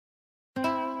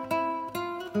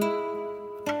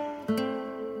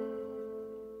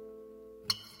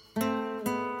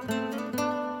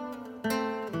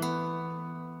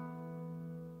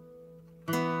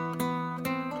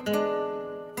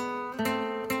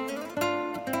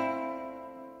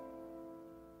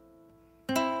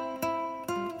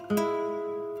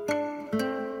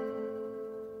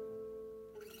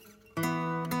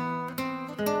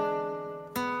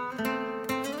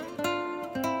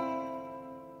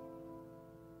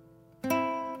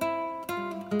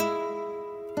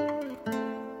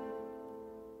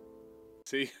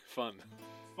See? Fun.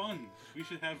 Fun. We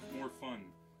should have more fun.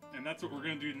 And that's what we're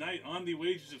going to do tonight on The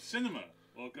Wages of Cinema.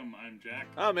 Welcome, I'm Jack.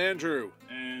 I'm Andrew.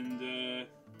 And,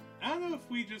 I don't know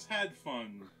if we just had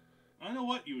fun. I don't know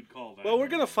what you would call that. Well, we're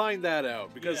going to find that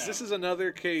out, because this is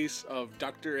another case of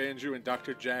Dr. Andrew and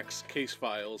Dr. Jack's case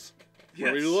files,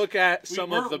 where we look at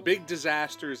some of the big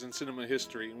disasters in cinema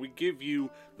history, and we give you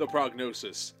the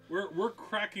prognosis. We're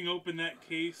cracking open that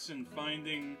case and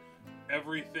finding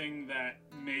everything that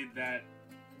made that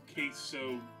case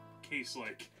so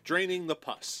case-like. Draining the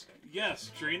pus.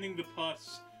 Yes, draining the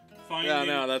pus. Finding...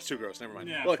 No, that's too gross. Never mind.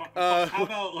 Yeah, Look, how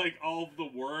about like all the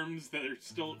worms that are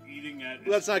still eating at?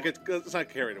 Let's not get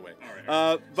carried away. All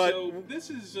right. But so this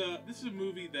is a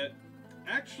movie that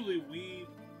actually we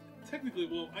technically,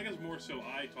 well, I guess more so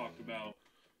I talked about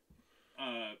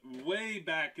way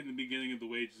back in the beginning of The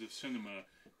Wages of Cinema.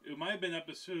 It might have been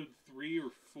episode 3 or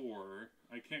 4.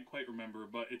 I can't quite remember,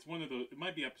 but it's one of those. It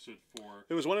might be episode 4.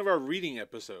 It was one of our reading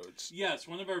episodes. Yes,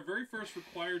 one of our very first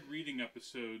required reading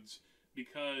episodes.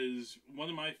 Because one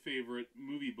of my favorite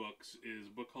movie books is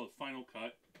a book called Final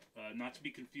Cut, not to be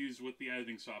confused with the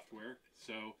editing software.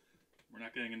 So we're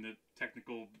not getting into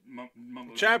technical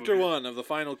mumbo. Chapter 1 of the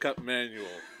Final Cut Manual.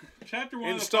 Chapter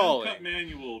 1 of the Final Cut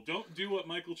Manual. Don't do what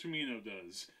Michael Cimino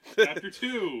does. Chapter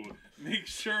 2. Make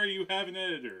sure you have an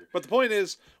editor. But the point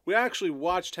is, we actually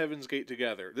watched Heaven's Gate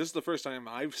together. This is the first time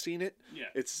I've seen it. Yeah.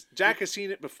 Jack has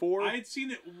seen it before. I had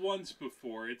seen it once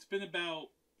before. It's been about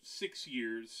 6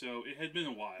 years, so it had been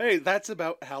a while. Hey, that's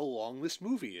about how long this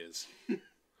movie is.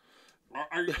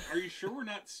 Are you sure we're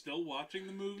not still watching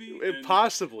the movie?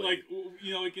 Possibly. Like,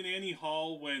 you know, like in Annie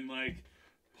Hall, when like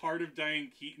part of Diane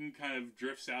Keaton kind of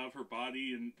drifts out of her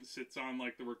body and sits on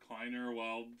like the recliner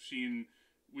while she and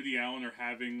Woody Allen are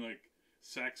having like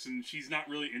sex, and she's not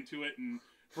really into it, and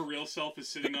her real self is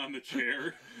sitting on the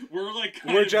chair.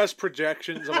 We're just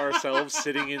projections of ourselves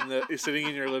sitting in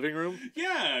your living room.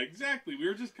 Yeah, exactly.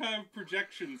 We're just kind of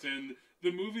projections, and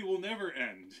the movie will never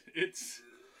end. It's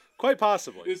quite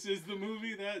possibly. This is the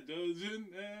movie that doesn't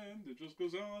end. It just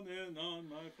goes on and on,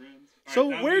 my friends. So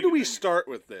where do we start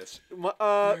with this?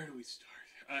 Where do we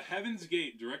start? Heaven's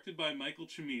Gate, directed by Michael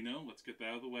Cimino. Let's get that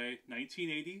out of the way.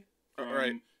 1980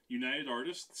 from United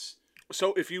Artists.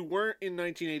 So if you weren't in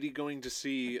 1980 going to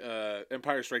see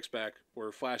Empire Strikes Back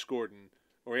or Flash Gordon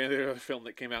or any other film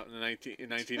that came out in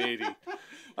 1980,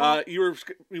 well, you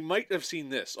might have seen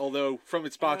this. Although from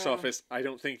its box office, I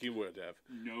don't think you would have.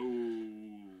 No,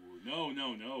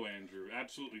 Andrew,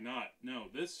 absolutely not. No,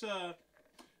 this the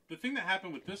thing that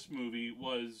happened with this movie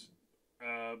was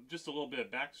just a little bit of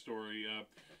backstory.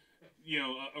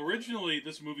 Originally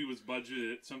this movie was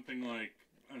budgeted at something like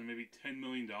maybe $10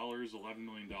 million, $11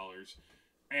 million.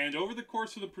 And over the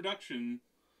course of the production,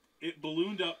 it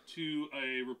ballooned up to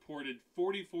a reported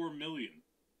 $44 million.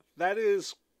 That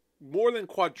is more than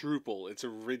quadruple its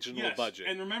original budget.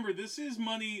 And remember, this is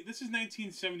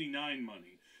 1979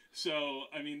 money. So,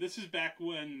 I mean, this is back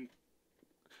when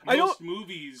most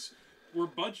movies were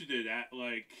budgeted at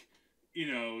 $10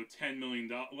 million,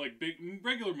 like big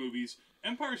regular movies.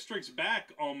 Empire Strikes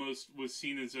Back almost was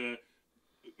seen as a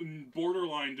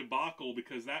borderline debacle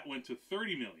because that went to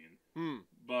 $30 million.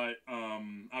 But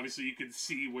obviously you could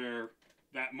see where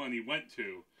that money went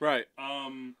to. Right.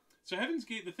 So Heaven's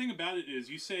Gate, the thing about it is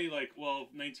you say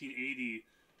 1980,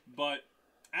 but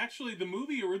actually the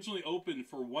movie originally opened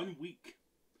for 1 week.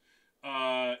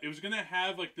 It was going to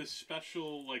have this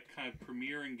special kind of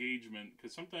premiere engagement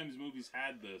because sometimes movies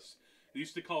had this. They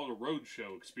used to call it a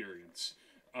roadshow experience.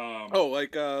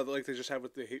 Like they just have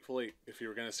with the Hateful Eight, if you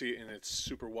were going to see it in its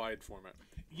super wide format.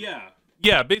 Yeah,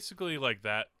 basically like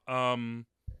that. I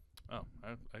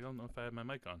don't know if I had my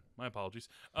mic on. My apologies.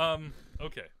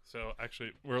 Okay, so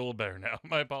actually we're a little better now.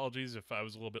 My apologies if I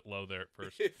was a little bit low there at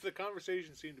first. If the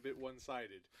conversation seemed a bit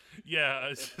one-sided.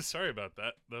 Yeah, sorry about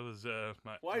that. That was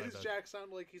my. Why does Jack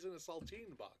sound like he's in a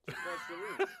saltine box across the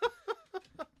room?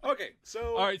 Okay,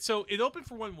 so all right, so it opened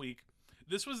for 1 week.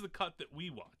 This was the cut that we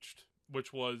watched,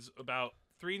 which was about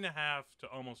 3.5 to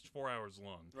almost 4 hours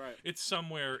long. Right. It's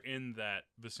somewhere in that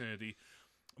vicinity.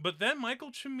 But then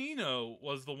Michael Cimino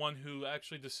was the one who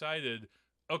actually decided,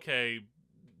 okay,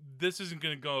 this isn't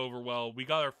going to go over well. We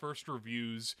got our first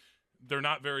reviews. They're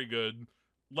not very good.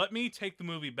 Let me take the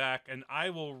movie back and I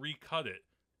will recut it.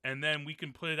 And then we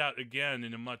can put it out again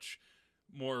in a much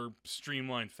more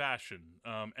streamlined fashion.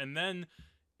 And then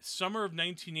summer of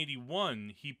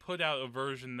 1981, he put out a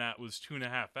version that was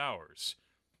 2.5 hours.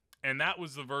 And that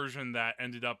was the version that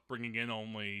ended up bringing in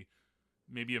only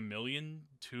maybe $1 million,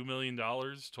 $2 million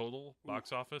total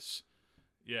box office.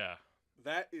 Yeah.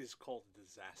 That is called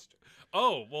disaster.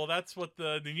 Oh, well, that's what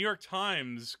the New York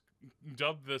Times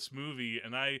dubbed this movie,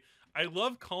 and I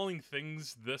love calling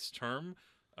things this term.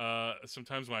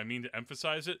 Sometimes when I mean to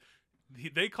emphasize it,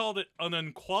 they called it an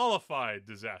unqualified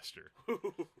disaster.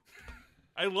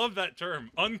 I love that term,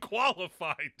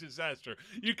 unqualified disaster.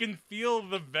 You can feel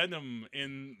the venom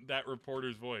in that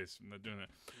reporter's voice when they're doing it.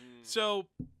 So,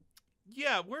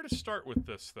 yeah, where to start with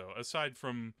this though? Aside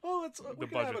from the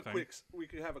budget thing, we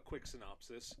could have a quick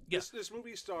synopsis. Yeah. This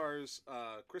movie stars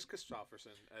Chris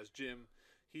Christopherson as Jim.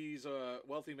 He's a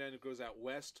wealthy man who goes out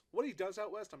west. What he does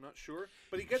out west, I'm not sure,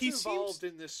 but he gets involved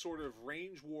in this sort of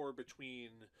range war between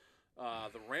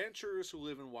the ranchers who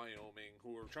live in Wyoming,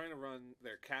 who are trying to run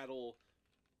their cattle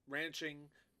ranching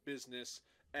business,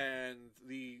 and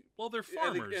they're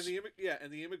farmers,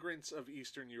 and the immigrants of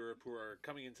Eastern Europe who are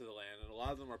coming into the land, and a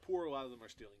lot of them are poor, a lot of them are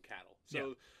stealing cattle.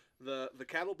 So the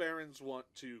cattle barons want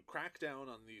to crack down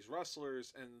on these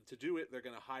rustlers, and to do it, they're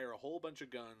going to hire a whole bunch of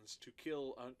guns to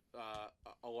kill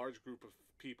a large group of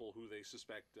people who they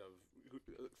suspect of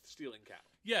stealing cattle.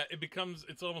 Yeah,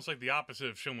 it's almost like the opposite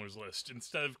of Schindler's List.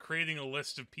 Instead of creating a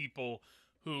list of people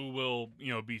who will,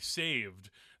 be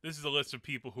saved, this is a list of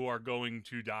people who are going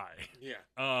to die. Yeah.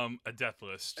 A death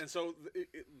list. And so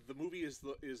the movie is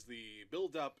the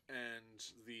build up and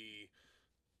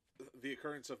the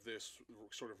occurrence of this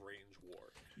sort of range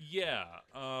war. Yeah.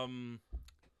 And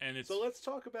it's... So let's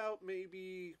talk about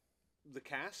maybe the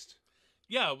cast.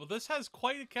 Yeah, well, this has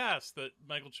quite a cast that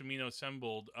Michael Cimino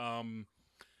assembled.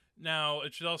 Now,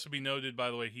 it should also be noted,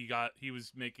 by the way, he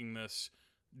was making this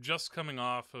just coming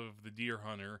off of The Deer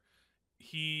Hunter.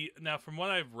 Now, from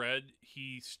what I've read,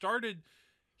 he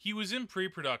was in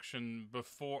pre-production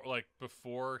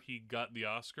before he got the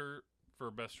Oscar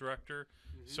for Best Director.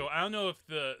 Mm-hmm. So I don't know if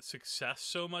the success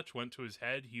so much went to his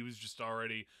head. He was just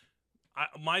already...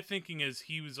 my thinking is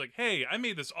he was like, hey, I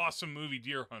made this awesome movie,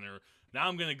 Deer Hunter. Now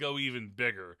I'm going to go even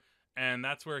bigger. And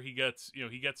that's where he gets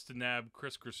to nab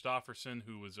Chris Christopherson,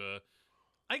 who was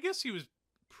I guess he was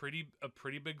a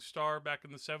pretty big star back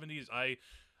in the 70s. I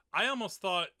almost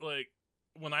thought, like,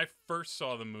 when I first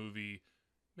saw the movie,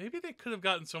 maybe they could have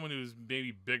gotten someone who was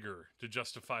maybe bigger to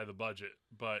justify the budget,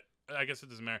 but I guess it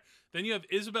doesn't matter. Then you have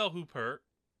Isabelle Huppert,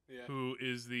 who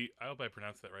is I hope I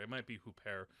pronounced that right. It might be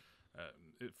Huppert,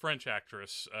 French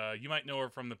actress. You might know her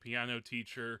from The Piano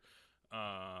Teacher.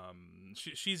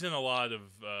 She's in a lot of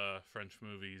French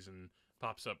movies and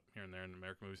pops up here and there in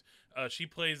American movies. She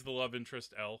plays the love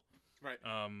interest Elle. Right.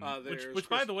 Which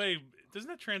by the way, doesn't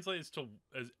that translate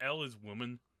as Elle is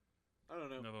woman? I don't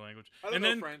know. Another language. I don't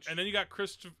know French. And then you got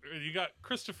Christopher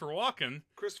Walken.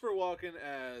 Christopher Walken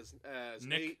as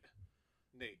Nick.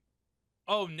 Nate.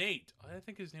 Oh, Nate. I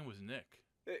think his name was Nick.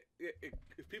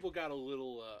 People got a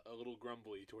little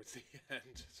grumbly towards the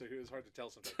end, so it was hard to tell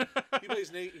sometimes. He plays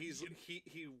Nate. He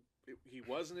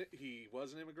was an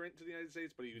immigrant to the United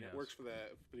States, but he works for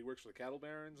the cattle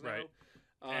barons now. Right.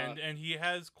 And he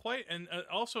has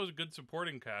also a good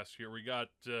supporting cast here. We got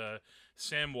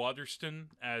Sam Waterston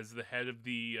as the head of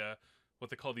the what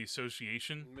they call the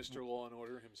association, Mr. Law and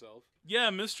Order himself.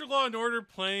 Yeah, Mr. Law and Order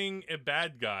playing a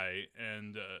bad guy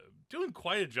and doing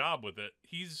quite a job with it.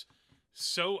 He's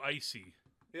so icy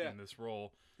in this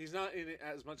role. He's not in it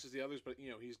as much as the others, but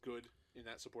he's good in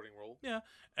that supporting role. Yeah,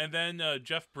 and then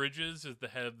Jeff Bridges is the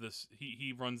head of this.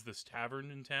 He runs this tavern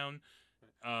in town.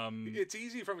 It's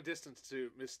easy from a distance to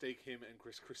mistake him and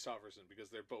Chris Christopherson because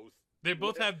they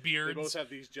both have beards. They both have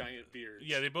these giant beards.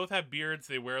 Yeah, they both have beards.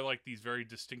 They wear like these very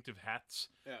distinctive hats.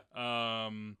 Yeah.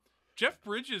 Jeff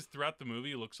Bridges throughout the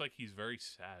movie looks like he's very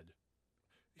sad.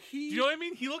 Do you know what I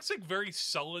mean? He looks like very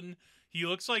sullen. He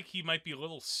looks like he might be a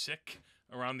little sick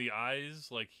around the eyes.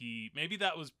 Like maybe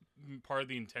that was part of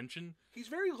the intention. He's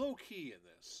very low key in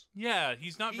this. Yeah,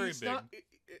 he's not very big.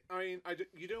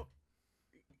 You don't.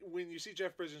 When you see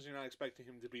Jeff Bridges, you're not expecting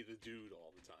him to be the dude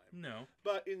all the time. No.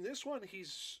 But in this one,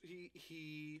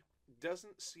 he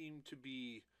doesn't seem to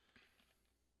be.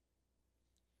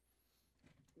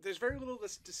 There's very little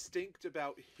that's distinct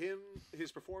about him,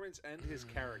 his performance, and his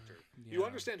character. Yeah. You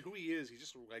understand who he is. He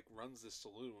just runs this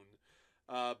saloon.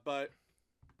 But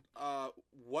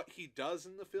what he does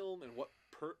in the film and what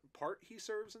part he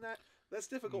serves in that's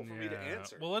difficult for me to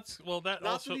answer. Not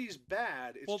that he's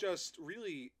bad. It's just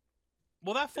really.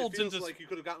 Well, that folds into like you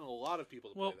could have gotten a lot of people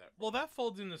to play that. Well, that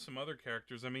folds into some other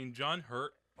characters. I mean, John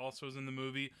Hurt also is in the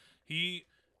movie. He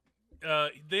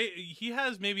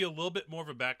has maybe a little bit more of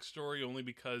a backstory only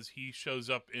because he shows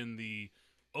up in the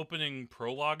opening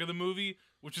prologue of the movie,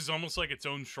 which is almost like its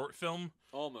own short film.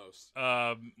 Almost.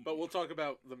 But we'll talk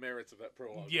about the merits of that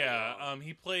prologue. Yeah.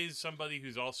 He plays somebody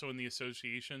who's also in the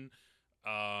association,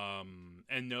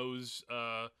 and knows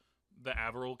the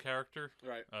Averill character,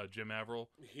 Right. Jim Averill.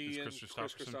 He and Chris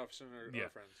Christopherson are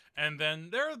friends. And then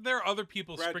there are other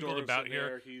people Brad sprinkled Dourif's about in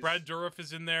here. there. Brad Dourif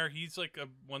is in there. He's like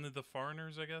one of the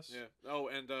foreigners, I guess. Yeah. Oh,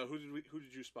 and who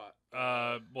did you spot?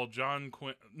 Well, John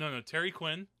Quinn. No, Terry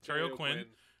Quinn. Terry O'Quinn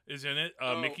is in it.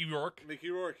 Mickey Rourke. Mickey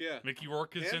Rourke, yeah. Mickey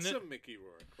Rourke is in it. Handsome Mickey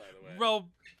Rourke, by the way.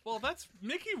 Well, that's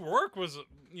Mickey Rourke was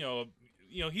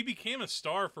he became a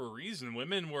star for a reason.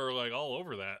 Women were like all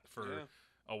over that for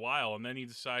a while, and then he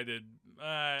decided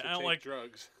I don't like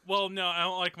drugs. Well, no, I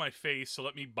don't like my face, so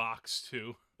let me box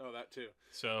too. Oh, that too.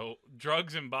 So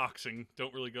drugs and boxing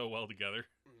don't really go well together.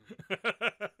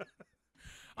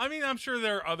 I mean, I'm sure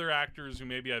there are other actors who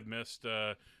maybe I've missed.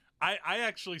 I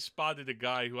actually spotted a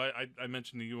guy who I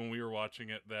mentioned to you when we were watching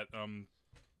it that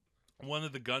one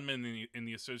of the gunmen in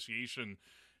the association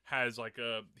has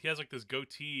this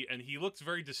goatee, and he looks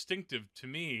very distinctive to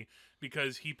me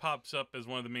because he pops up as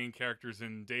one of the main characters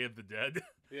in Day of the Dead.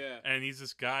 Yeah. And he's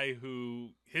this guy who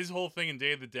his whole thing in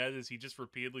Day of the Dead is he just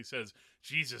repeatedly says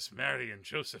Jesus, Mary, and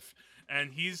Joseph,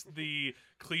 and he's the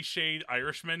cliched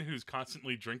Irishman who's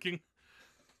constantly drinking.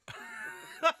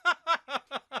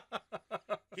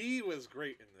 He was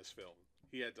great in this film.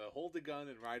 He had to hold the gun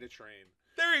and ride a train.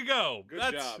 There you go.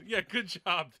 Good job. Yeah, good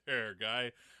job there,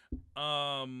 guy.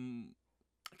 I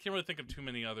can't really think of too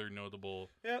many other notable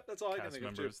that's all I can cast think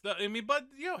members. of too. I mean, but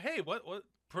hey, what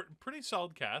pretty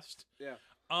solid cast. Yeah.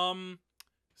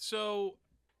 So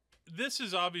this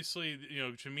is obviously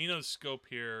Cimino's scope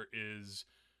here is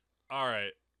all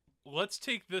right. Let's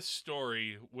take this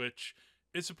story, which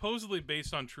is supposedly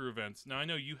based on true events. Now I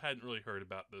know you hadn't really heard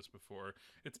about this before.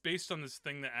 It's based on this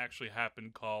thing that actually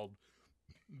happened called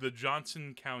the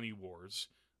Johnson County Wars.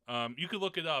 You could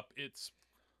look it up. It's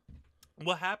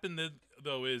what happened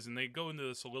though is, and they go into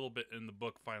this a little bit in the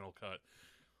book Final Cut.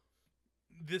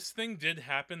 This thing did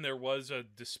happen. There was a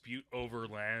dispute over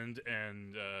land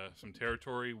and some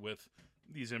territory with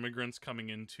these immigrants coming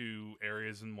into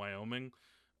areas in Wyoming.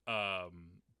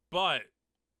 But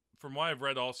from what I've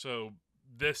read also,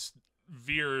 this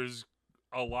veers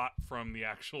a lot from the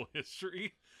actual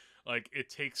history. Like, it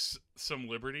takes some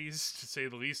liberties, to say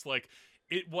the least. Like,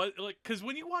 it was like, because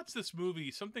when you watch this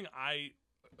movie, something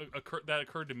that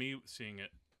occurred to me seeing it,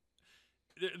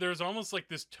 there's almost like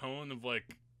this tone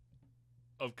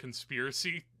of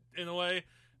conspiracy in a way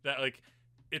that, like,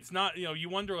 it's not, you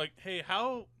wonder, like, hey,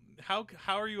 how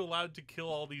are you allowed to kill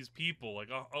all these people, like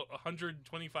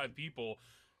 125 people?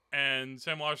 And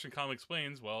Sam Washington Comics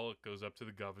explains, well, it goes up to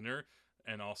the governor,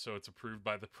 and also it's approved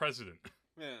by the president.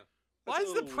 Yeah. Why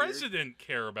does the president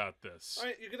care about this? All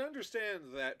right, you can understand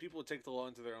that people would take the law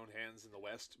into their own hands in the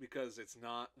West because it's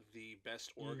not the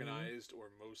best organized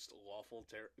or most lawful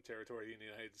territory in the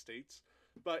United States.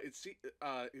 But it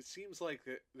seems like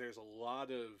there's a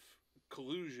lot of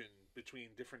collusion between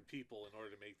different people in order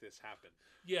to make this happen.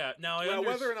 Yeah, now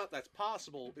whether or not that's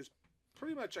possible is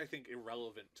pretty much, I think,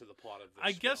 irrelevant to the plot of this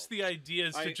I guess film. the idea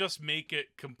is to just make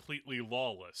it completely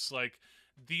lawless. Like,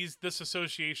 this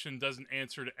association doesn't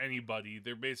answer to anybody.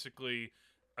 They're basically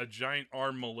a giant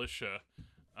armed militia.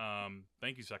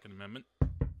 Thank you, Second Amendment.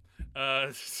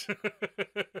 Sorry,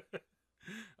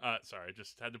 I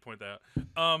just had to point that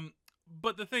out.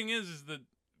 But the thing is that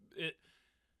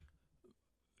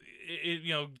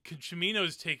Cimino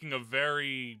is taking a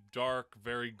very dark,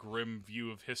 very grim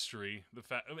view of history.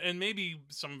 And maybe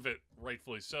some of it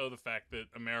rightfully so, the fact that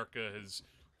America has,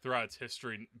 throughout its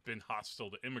history, been hostile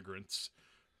to immigrants.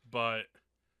 But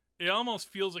it almost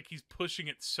feels like he's pushing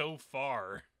it so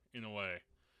far in a way.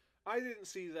 I didn't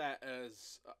see that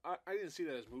as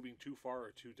moving too far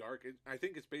or too dark. I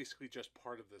think it's basically just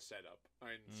part of the setup. I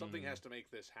mean, something has to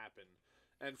make this happen.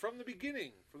 And from the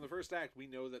beginning, from the first act, we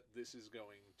know that this is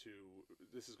going to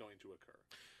occur.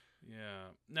 Yeah.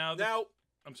 Now,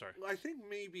 I'm sorry. I think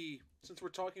maybe since we're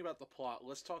talking about the plot,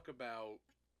 let's talk about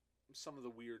some of the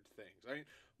weird things. I mean,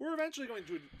 we're eventually going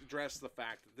to address the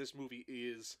fact that this movie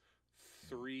is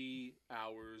 3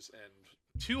 hours and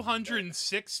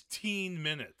 216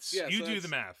 minutes. Yeah, you so do the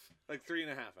math. Like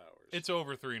 3.5 hours. It's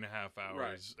over 3.5 hours.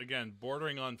 Right. Again,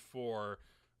 bordering on 4.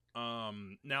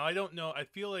 Now I don't know. I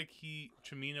feel like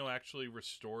Cimino actually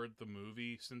restored the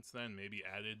movie since then, maybe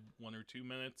added 1 or 2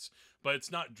 minutes, but it's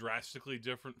not drastically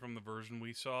different from the version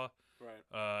we saw.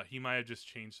 Right. He might have just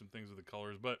changed some things with the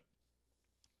colors, but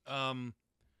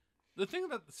the thing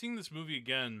about seeing this movie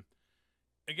again,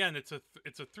 it's a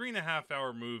 3.5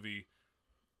 hour movie,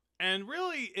 and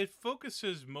really it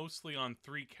focuses mostly on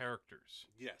 3 characters.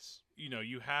 Yes.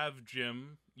 You have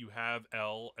Jim, you have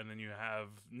Elle, and then you have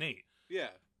Nate. Yeah.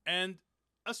 And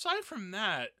aside from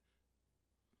that,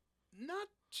 not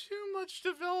too much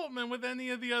development with any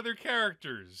of the other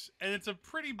characters, and it's a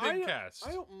pretty big cast.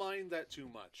 I don't mind that too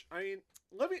much. I mean,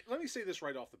 let me say this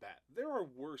right off the bat. There are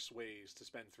worse ways to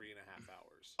spend 3.5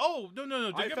 hours. Oh, no.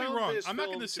 Don't get me wrong. I'm not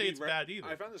going to say it's bad either.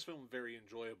 I found this film very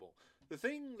enjoyable. The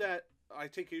thing that I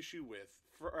take issue with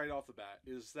right off the bat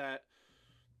is that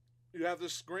you have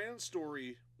this grand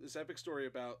story, this epic story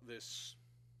about this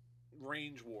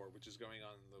range war which is going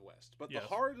on in the West. But the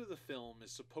heart of the film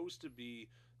is supposed to be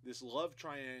this love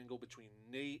triangle between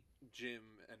Nate, Jim,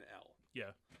 and Elle.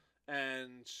 Yeah.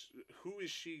 And who is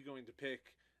she going to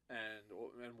pick, and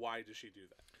why does she do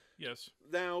that? Yes.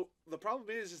 Now, the problem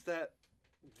is that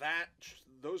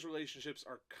those relationships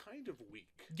are kind of weak.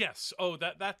 Yes. Oh,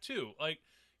 that too. Like,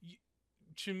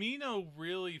 Cimino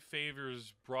really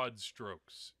favors broad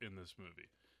strokes in this movie.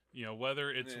 You know, whether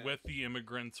it's with the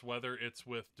immigrants, whether it's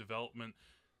with development.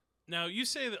 Now, you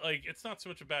say that, like, it's not so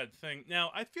much a bad thing. Now,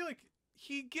 I feel like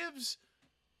he gives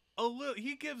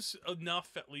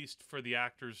enough, at least, for the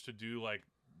actors to do, like,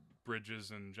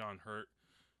 Bridges and John Hurt.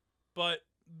 But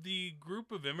the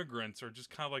group of immigrants are just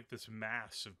kind of like this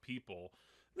mass of people.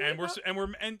 And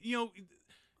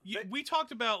we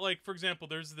talked about, like, for example,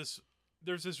 there's this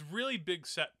really big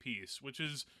set piece, which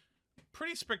is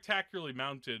pretty spectacularly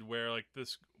mounted, where, like,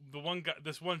 this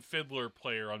one fiddler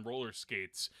player on roller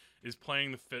skates is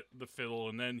playing the fiddle,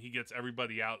 and then he gets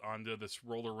everybody out onto this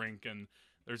roller rink, and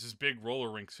there's this big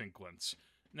roller rink sequence.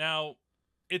 Now,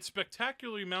 it's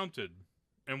spectacularly mounted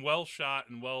and well shot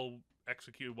and well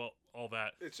executed, well, all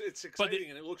that. It's exciting,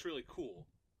 and it looks really cool.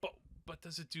 But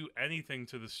does it do anything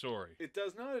to the story? It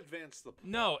does not advance the plot.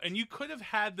 No, and you could have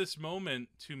had this moment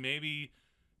to maybe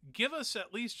give us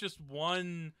at least just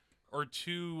one or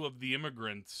two of the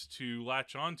immigrants to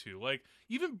latch onto. Like,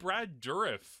 even Brad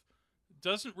Dourif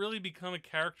doesn't really become a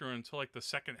character until, like, the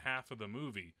second half of the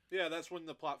movie. Yeah, that's when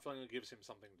the plot finally gives him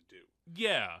something to do.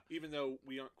 Yeah. Even though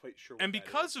we aren't quite sure what and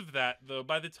because of that, though,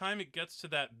 by the time it gets to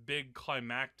that big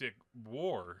climactic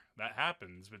war that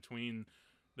happens between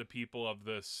the people of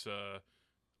this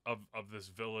of this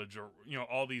village, or, you know,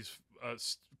 all these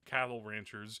cattle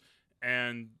ranchers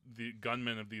and the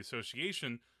gunmen of the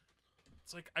association,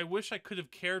 it's like, I wish I could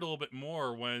have cared a little bit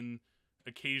more when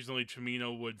occasionally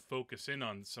Cimino would focus in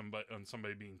on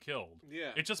somebody being killed.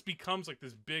 Yeah. It just becomes like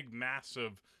this big mass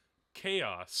of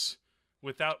chaos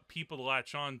without people to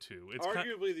latch onto. It's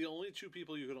arguably the only two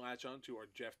people you can latch onto are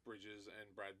Jeff Bridges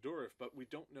and Brad Dourif, but we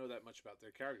don't know that much about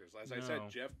their characters. As I said,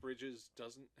 Jeff Bridges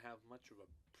doesn't have much of a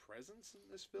presence in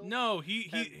this film. No,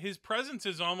 his presence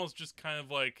is almost just kind of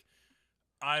like,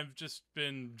 I've just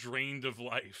been drained of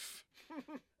life.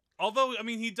 Although, I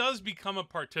mean, he does become a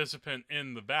participant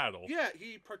in the battle. Yeah,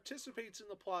 he participates in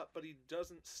the plot, but he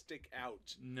doesn't stick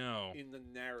out in the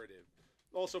narrative.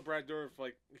 Also, Brad Dourif,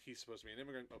 like, he's supposed to be an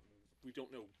immigrant, but we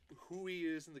don't know who he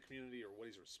is in the community or what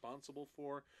he's responsible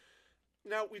for.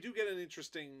 Now, we do get an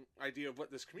interesting idea of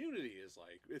what this community is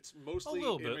like. It's mostly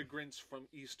immigrants from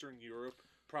Eastern Europe,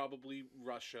 probably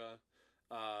Russia.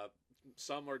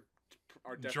 Some are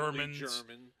definitely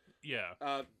German.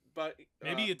 Yeah. But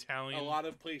maybe Italian. A lot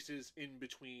of places in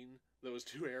between those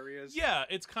two areas. Yeah,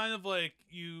 it's kind of like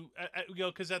you know,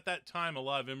 because at that time a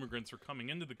lot of immigrants were coming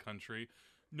into the country.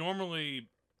 Normally,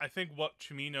 I think what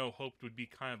Cimino hoped would be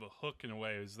kind of a hook in a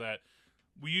way is that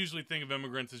we usually think of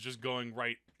immigrants as just going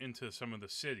right into some of the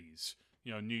cities,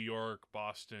 you know, New York,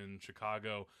 Boston,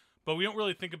 Chicago, but we don't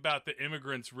really think about the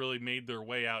immigrants really made their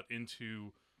way out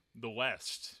into the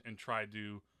West and tried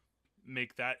to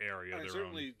make that area their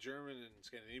certainly own. German and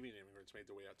Scandinavian immigrants made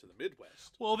their way out to the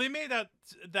Midwest. Well, they made that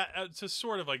to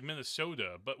sort of like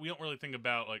Minnesota, but we don't really think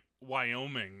about like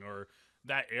Wyoming or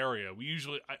that area. We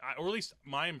usually, or at least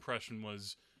my impression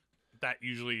was that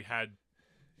usually had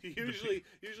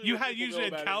you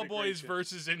had cowboys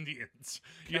versus Indians.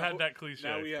 You had that cliche.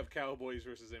 Now we have cowboys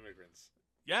versus immigrants.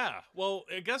 Yeah, well,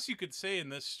 I guess you could say in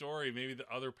this story, maybe the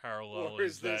other parallel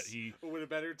is that he... Would a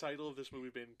better title of this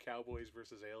movie been Cowboys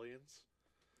versus Aliens?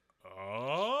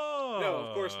 Oh! No,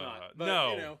 of course not. But,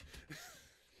 no. You know.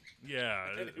 Yeah.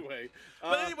 Anyway.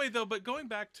 But going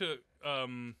back to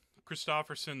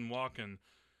Christopherson and Walken,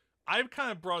 I've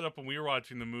kind of brought up when we were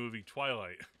watching the movie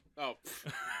Twilight. Oh.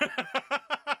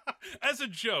 As a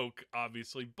joke,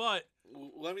 obviously, but...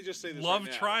 Let me just say this Love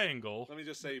right now. Triangle. Let me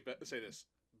just say this.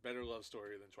 Better love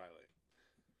story than Twilight.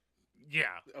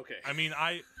 Yeah. Okay. I mean,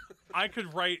 I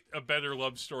could write a better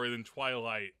love story than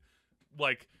Twilight,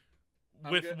 like,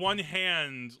 with one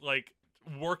hand, like,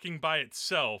 working by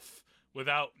itself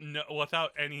without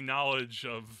any knowledge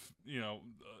of, you know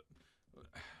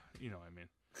what I mean.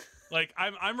 Like,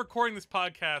 I'm recording this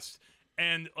podcast,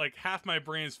 And like half my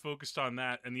brain is focused on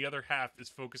that, and the other half is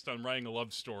focused on writing a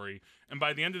love story. And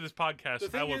by the end of this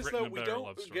podcast, I will have written a better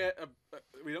love story.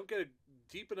 We don't get a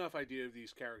deep enough idea of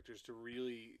these characters to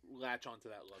really latch onto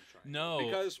that love triangle. No,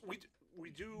 because we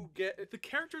do get the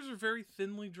characters are very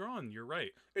thinly drawn. You're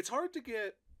right. It's hard to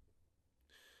get.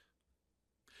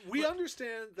 We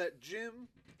understand that Jim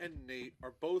and Nate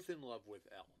are both in love with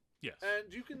Elle. Yes,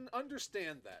 and you can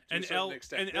understand that to and a certain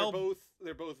extent. And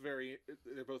they're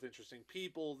both interesting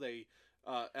people.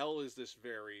 Elle is this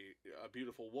very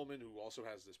beautiful woman who also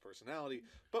has this personality,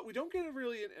 but we don't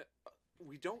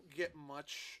get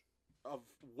much of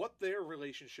what their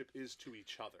relationship is to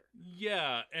each other.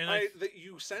 Yeah, and that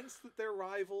you sense that they're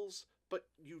rivals, but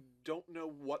you don't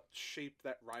know what shape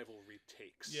that rivalry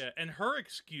takes. Yeah, and her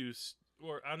excuse,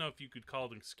 or I don't know if you could call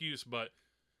it an excuse, but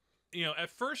at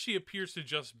first she appears to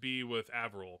just be with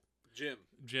Avril. Jim.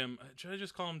 Should I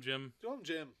just call him Jim? Call him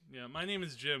Jim. Yeah, my name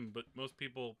is Jim, but most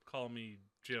people call me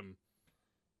Jim.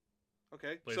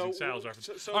 Okay. Blazing Saddles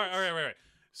reference. All right.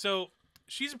 So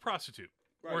she's a prostitute.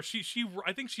 Right. Or she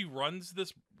I think she runs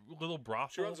this little brothel.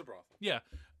 She runs a brothel. Yeah.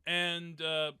 And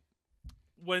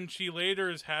when she later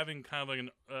is having kind of like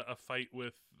a fight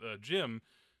with Jim,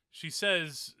 she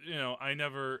says, I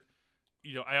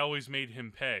always made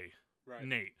him pay. Right.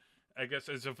 Nate. I guess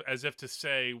as if to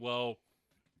say, well,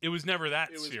 it was never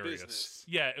that serious. Business.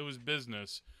 Yeah, it was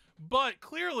business. But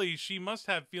clearly she must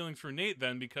have feelings for Nate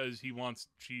then, because he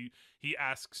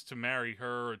asks to marry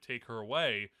her or take her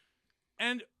away.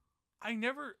 And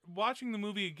watching the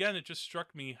movie again, it just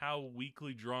struck me how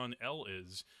weakly drawn Elle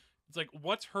is. It's like,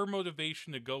 what's her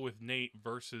motivation to go with Nate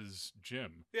versus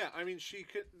Jim? Yeah, I mean,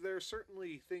 there are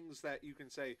certainly things that you can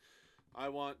say, I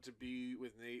want to be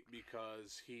with Nate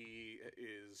because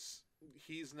he's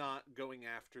not going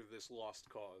after this lost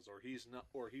cause, or he's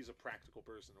a practical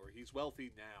person, or he's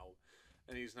wealthy now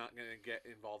and he's not going to get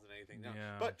involved in anything now.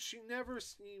 Yeah. But she never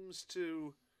seems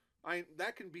to.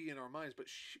 That can be in our minds, but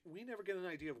we never get an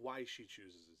idea of why she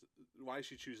chooses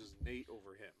Nate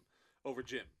over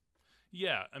Jim.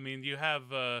 Yeah, I mean, you have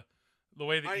the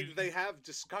way that they have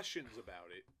discussions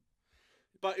about it.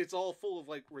 But it's all full of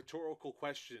like rhetorical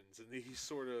questions and these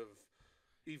sort of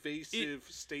evasive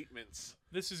statements.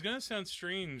 This is gonna sound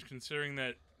strange, considering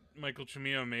that Michael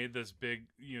Cimino made this big,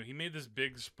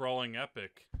 sprawling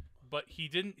epic, but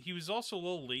he was also a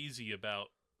little lazy about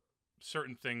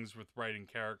certain things with writing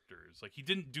characters. Like, he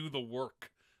didn't do the work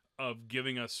of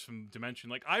giving us some dimension.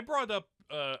 Like, I brought up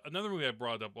another movie I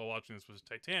brought up while watching this was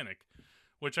Titanic,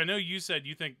 which I know you said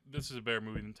you think this is a better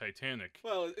movie than Titanic.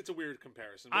 Well, it's a weird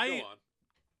comparison, but go on.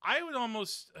 I would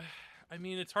almost, I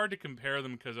mean, it's hard to compare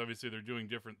them because obviously they're doing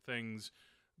different things,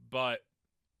 but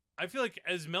I feel like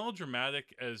as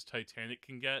melodramatic as Titanic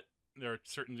can get, there are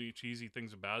certainly cheesy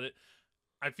things about it.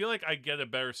 I feel like I get a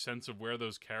better sense of where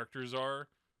those characters are,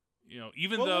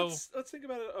 even though. Let's think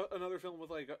about another film with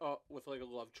like a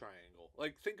love triangle.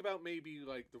 Like, think about maybe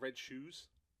like The Red Shoes.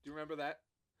 Do you remember that?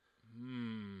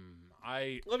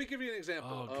 Let me give you an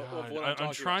example of what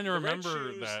I'm trying to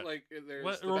remember that. Like,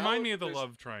 remind me of the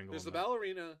love triangle. There's the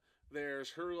ballerina. There's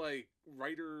her like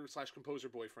writer / composer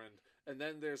boyfriend, and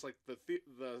then there's like the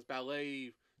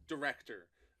ballet director,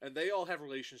 and they all have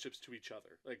relationships to each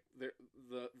other. Like,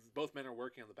 both men are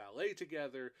working on the ballet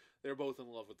together. They're both in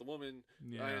love with the woman,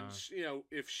 and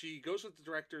if she goes with the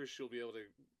director, she'll be able to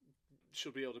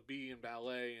be in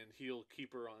ballet, and he'll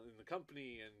keep her in the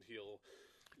company, and he'll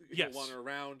want her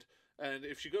around. And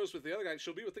if she goes with the other guy,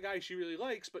 she'll be with the guy she really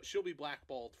likes, but she'll be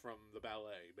blackballed from the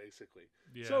ballet, basically.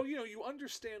 Yeah. So, you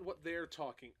understand what their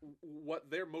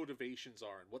motivations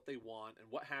are, and what they want, and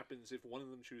what happens if one of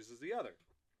them chooses the other.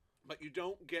 But you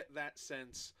don't get that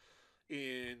sense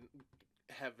in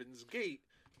Heaven's Gate,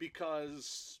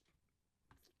 because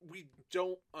we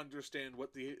don't understand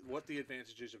what the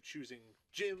advantages of choosing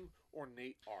Jim or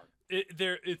Nate are.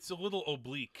 It's a little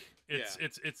oblique. It's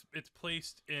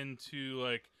placed into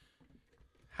like,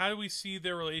 how do we see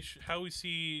their relation? How we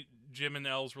see Jim and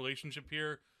Elle's relationship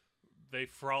here? They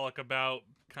frolic about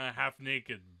kind of half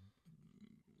naked,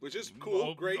 which is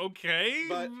cool, great, okay.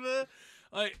 But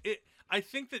I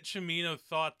think that Cimino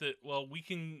thought that, well, we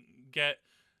can get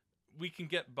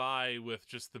by with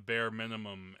just the bare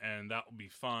minimum, and that will be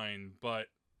fine. But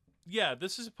yeah,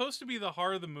 this is supposed to be the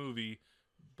heart of the movie,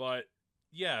 but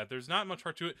yeah, there's not much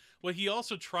heart to it. What he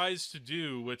also tries to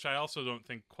do, which I also don't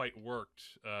think quite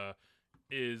worked,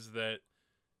 is that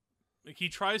he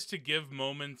tries to give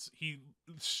moments. He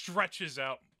stretches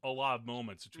out a lot of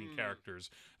moments between characters.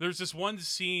 There's this one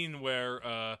scene where,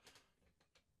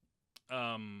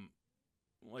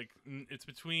 like, it's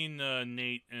between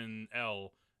Nate and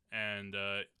Elle, And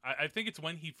I think it's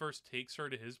when he first takes her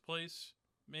to his place,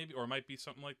 maybe, or it might be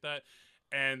something like that.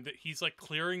 And he's like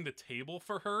clearing the table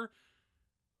for her.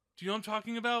 Do you know what I'm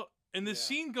talking about? And this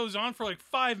scene goes on for like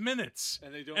 5 minutes.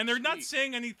 And they don't And they're speak. not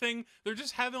saying anything. They're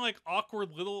just having like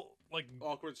awkward little like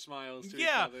awkward smiles to each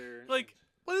other. Like,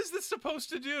 what is this supposed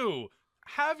to do?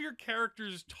 Have your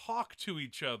characters talk to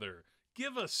each other.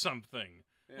 Give us something.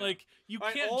 Yeah. Like, you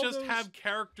can't just have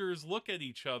characters look at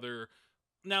each other.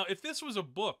 Now, if this was a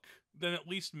book, then at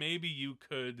least maybe you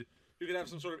could have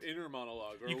some sort of inner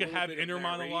monologue. Or you could have inner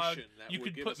monologue. You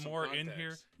could put more in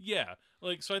here. Yeah.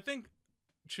 Like, so I think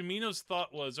Cimino's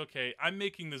thought was, okay, I'm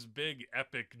making this big,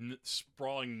 epic,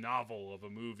 sprawling novel of a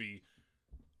movie.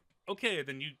 Okay,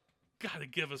 then you gotta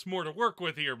give us more to work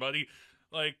with here, buddy.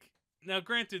 Like, now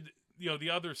granted,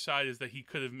 the other side is that he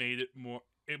could have made it more,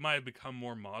 it might have become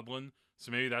more maudlin,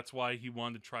 so maybe that's why he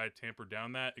wanted to try to tamper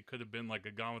down that. It could have been like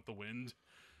a Gone with the Wind.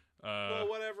 Well,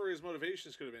 whatever his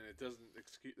motivations could have been,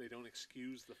 they don't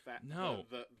excuse the fact,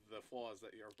 the flaws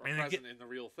that are present in the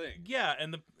real thing. Yeah,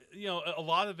 and a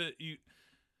lot of it,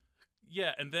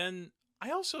 and then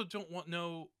I also don't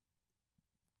know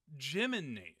Jim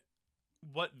and Nate,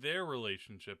 what their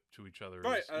relationship to each other is.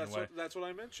 Right, that's what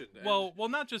I mentioned. Well,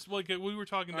 not just like we were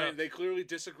talking about. They clearly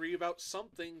disagree about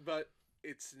something, but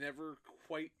it's never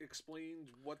quite explained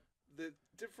what the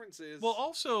difference is. Well,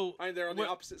 also, they're on the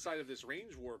opposite side of this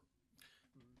range war,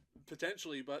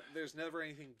 potentially, but there's never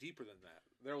anything deeper than that.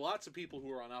 There are lots of people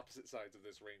who are on opposite sides of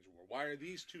this range war. Why are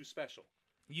these two special?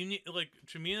 You need,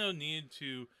 Cimino needed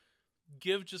to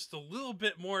give just a little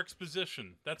bit more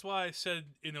exposition. That's why I said,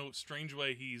 in a strange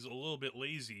way, he's a little bit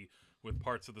lazy with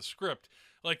parts of the script.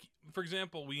 Like, for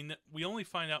example, we only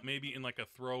find out maybe in like a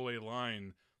throwaway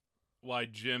line why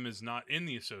Jim is not in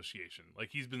the association. Like,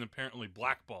 he's been apparently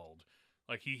blackballed.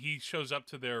 Like, he shows up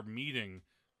to their meeting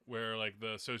where like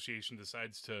the association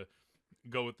decides to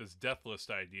go with this death list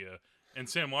idea, and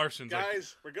Sam Larson's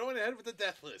guys, we're going ahead with the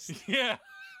death list. Yeah.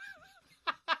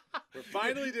 We're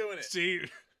finally doing it. See,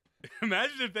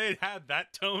 imagine if they had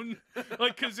that tone.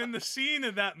 Like, because in the scene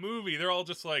in that movie, they're all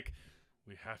just like,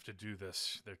 we have to do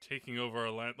this. They're taking over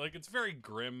our land. Like, it's very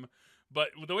grim. But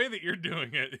the way that you're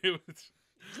doing it,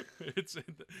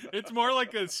 it's more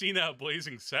like a scene out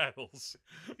Blazing Saddles.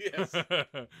 Yes.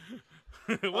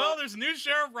 Well, there's a new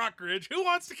Sheriff Rockridge. Who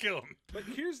wants to kill him? But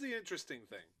here's the interesting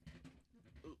thing.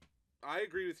 I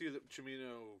agree with you that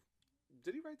Cimino...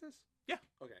 Did he write this? Yeah.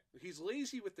 Okay. He's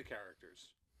lazy with the characters.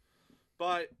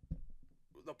 But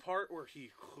the part where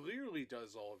he clearly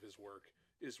does all of his work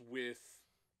is with...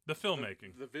 the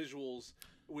filmmaking. The visuals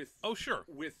with... Oh, sure.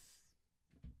 With...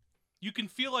 You can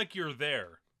feel like you're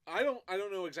there. I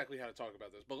don't know exactly how to talk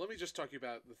about this, but let me just talk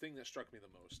about the thing that struck me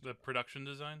the most. The production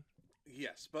design?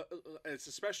 Yes, but it's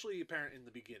especially apparent in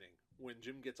the beginning when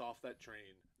Jim gets off that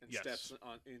train and steps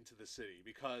on into the city,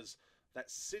 because that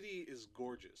city is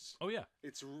gorgeous. Oh yeah,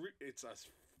 it's a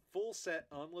full set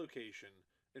on location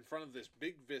in front of this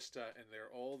big vista, and there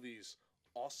are all these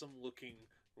awesome looking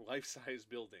life-size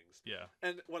buildings. Yeah.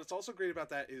 And what's also great about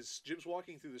that is Jim's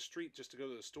walking through the street just to go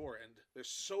to the store, and there's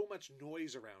so much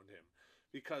noise around him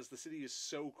because the city is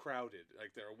so crowded.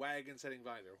 Like, there are wagons heading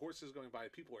by, there are horses going by,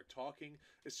 people are talking.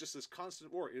 It's just this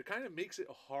constant roar. It kind of makes it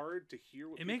hard to hear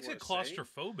what people are saying. It makes it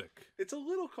claustrophobic. It's a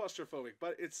little claustrophobic,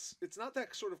 but it's not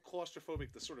that sort of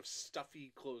claustrophobic, the sort of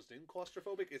stuffy, closed-in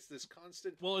claustrophobic. It's this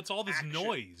constant Well, it's all this action.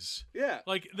 Noise. Yeah.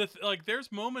 Like,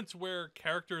 there's moments where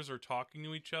characters are talking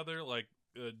to each other, like,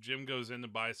 Jim goes in to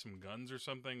buy some guns or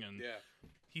something, and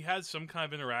he has some kind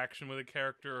of interaction with a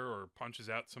character or punches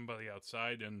out somebody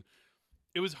outside, and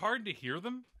it was hard to hear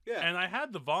them. Yeah. And I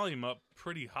had the volume up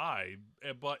pretty high,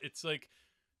 but it's like,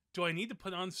 do I need to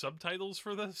put on subtitles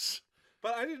for this?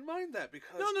 But I didn't mind that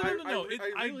because no.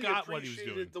 I really got what he was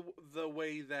doing. The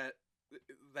way that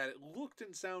it looked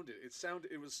and sounded.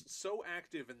 It was so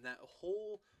active, and that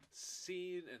whole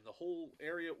scene and the whole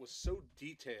area was so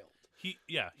detailed. He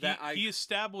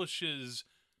establishes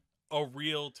a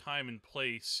real time and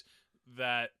place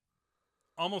that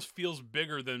almost feels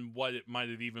bigger than what it might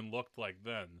have even looked like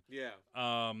then. Yeah.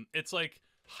 It's like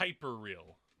hyper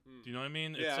real. Do you know what I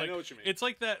mean? Yeah, it's like, I know what you mean. It's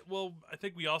like that. Well, I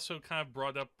think we also kind of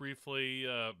brought up briefly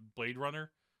Blade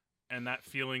Runner, and that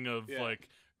feeling of like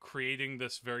creating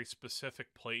this very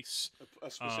specific place, a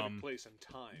specific place and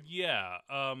time. Yeah.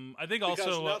 I think because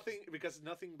also because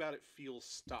nothing about it feels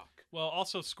stuck. Well,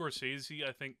 also Scorsese,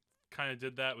 I think, kind of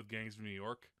did that with Gangs of New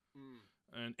York.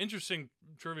 And interesting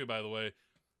trivia, by the way,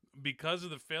 because of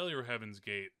the failure of Heaven's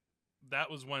Gate, that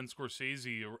was when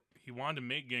Scorsese, he wanted to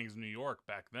make Gangs of New York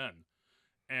back then.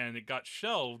 And it got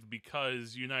shelved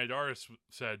because United Artists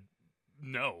said,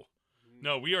 no,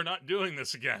 we are not doing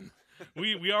this again.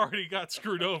 We already got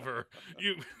screwed over.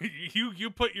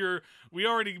 You put your. We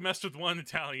already messed with one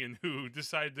Italian who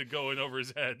decided to go in over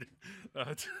his head.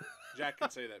 Jack can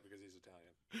say that because he's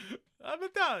Italian. I'm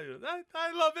Italian.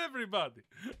 I love everybody.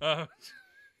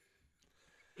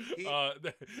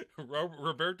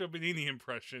 Roberto Benigni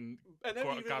impression. And then even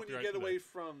when you get today. away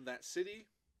from that city,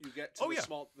 you get to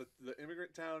the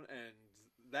immigrant town, and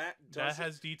that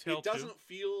has detail. It doesn't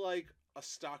feel like a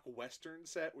stock Western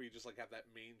set where you just like have that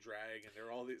main drag and there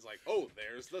are all these like, oh,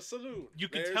 there's the saloon. You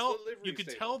could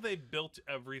tell they built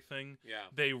everything. Yeah.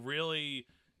 They really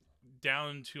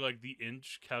down to like the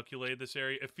inch calculated this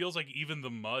area. It feels like even the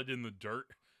mud and the dirt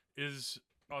is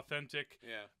authentic.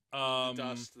 Yeah. The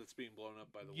dust that's being blown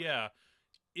up by the wind.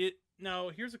 Yeah. Now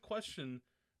here's a question.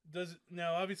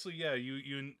 Obviously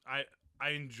I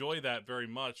enjoy that very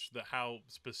much, how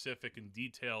specific and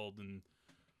detailed and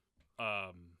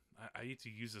I hate to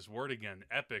use this word again,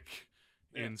 epic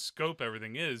in scope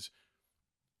everything is,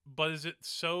 but is it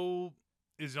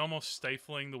almost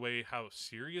stifling the way how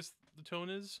serious the tone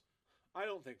is? I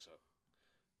don't think so.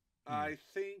 I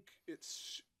think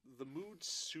it's the mood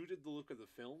suited the look of the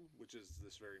film, which is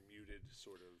this very muted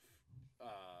sort of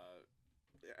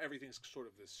everything's sort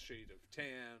of this shade of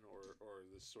tan or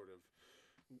this sort of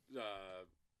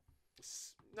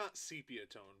not sepia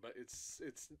tone, but it's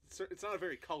not a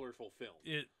very colorful film.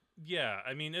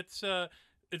 I mean, it's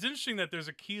interesting that there's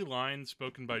a key line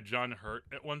spoken by John Hurt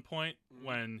at one point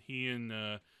when he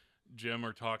and Jim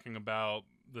are talking about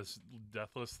this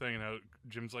deathless thing, and how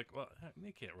Jim's like, well,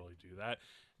 they can't really do that.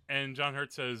 And John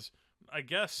Hurt says, I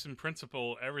guess in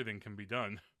principle, everything can be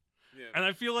done. Yeah. And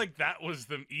I feel like that was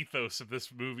the ethos of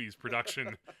this movie's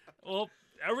production. Well,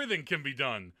 everything can be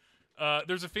done.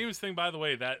 There's a famous thing, by the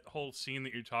way, that whole scene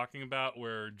that you're talking about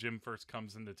where Jim first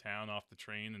comes into town off the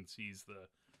train and sees the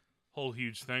whole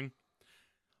huge thing.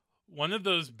 One of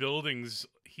those buildings,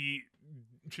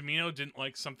 Cimino didn't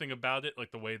like something about it,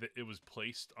 like the way that it was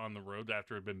placed on the road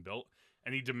after it had been built,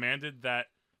 and he demanded that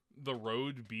the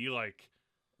road be like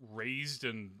raised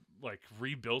and like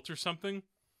rebuilt or something,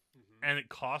 and it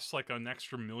cost like an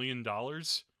extra $1 million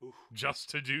just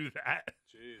to do that.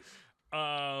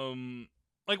 Jeez.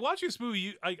 Like watching this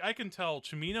movie, I can tell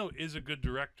Cimino is a good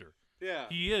director. Yeah,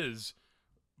 he is,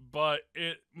 but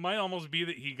it might almost be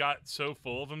that he got so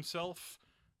full of himself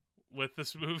with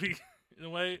this movie in a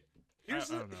way. Here's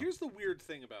the weird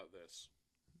thing about this.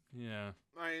 Yeah.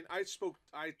 I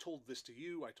told this to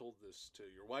you. I told this to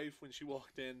your wife when she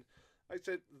walked in. I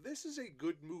said, this is a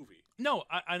good movie. No,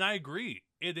 I agree.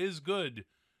 It is good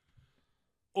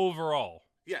overall.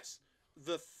 Yes.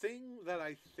 The thing that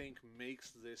I think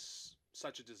makes this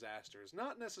such a disaster is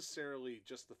not necessarily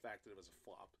just the fact that it was a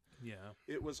flop. Yeah.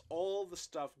 It was all the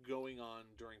stuff going on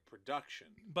during production.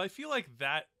 But I feel like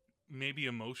that maybe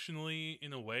emotionally,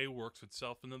 in a way, works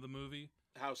itself into the movie.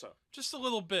 How so? Just a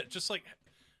little bit. Just like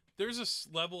there's a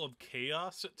level of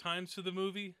chaos at times to the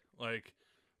movie. Like,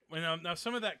 now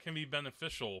some of that can be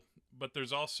beneficial, but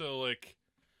there's also like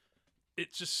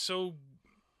it's just so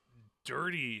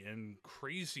dirty and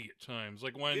crazy at times.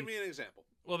 Like when give me an example.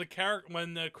 Well,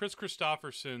 when Chris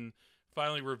Christopherson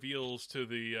finally reveals to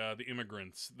the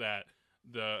immigrants that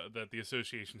the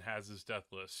association has this death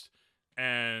list,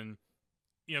 and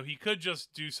he could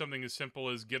just do something as simple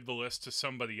as give the list to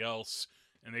somebody else,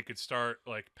 and they could start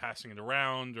like passing it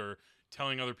around or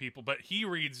telling other people. But he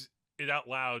reads it out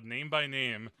loud, name by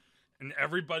name, and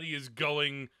everybody is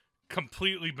going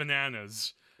completely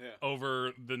bananas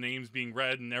over the names being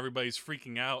read, and everybody's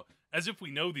freaking out. As if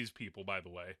we know these people, by the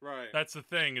way. Right. That's the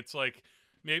thing. It's like,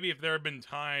 maybe if there had been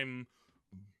time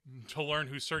to learn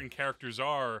who certain characters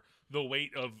are, the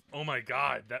weight of, oh my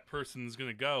god, that person's going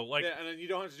to go. Like, yeah, and then you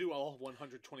don't have to do all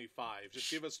 125. Just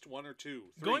give us 1 or 2,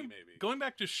 3 maybe. Going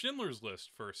back to Schindler's List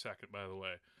for a second, by the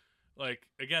way. Like,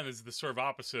 again, this is the sort of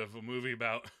opposite of a movie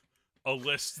about a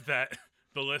list that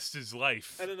the list is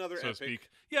life. And another so epic. To speak.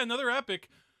 Yeah, another epic.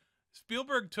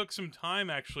 Spielberg took some time,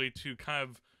 actually, to kind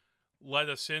of let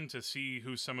us in to see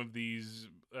who some of these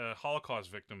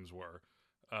Holocaust victims were.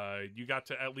 You got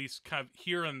to at least kind of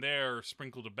here and there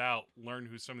sprinkled about learn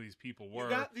who some of these people were. You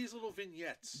got these little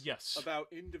vignettes yes. about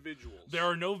individuals. There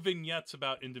are no vignettes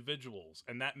about individuals,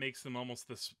 and that makes them almost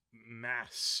this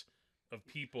mass of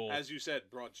people. As you said,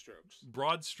 broad strokes.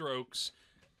 Broad strokes,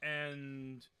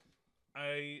 and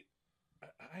I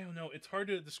don't know. It's hard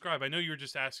to describe. I know you were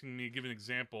just asking me to give an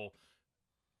example.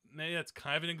 Maybe that's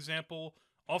kind of an example.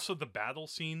 Also, the battle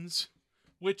scenes,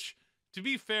 which, to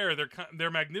be fair,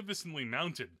 they're magnificently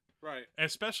mounted. Right. And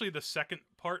especially the second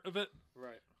part of it.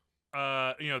 Right.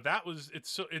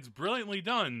 It's brilliantly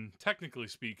done, technically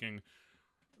speaking,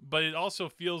 but it also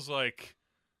feels like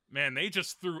man, they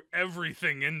just threw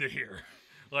everything into here.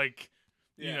 Like,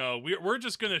 you Yeah. know, we're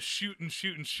just going to shoot and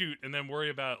shoot and shoot and then worry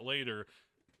about it later.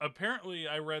 Apparently,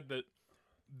 I read that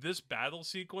this battle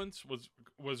sequence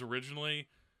was originally,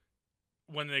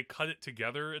 when they cut it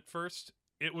together at first,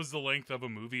 it was the length of a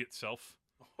movie itself.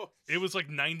 It was like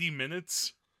 90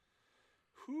 minutes.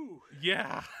 Whew.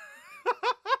 Yeah.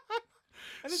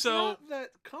 And it's So- not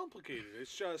that complicated.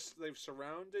 It's just they've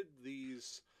surrounded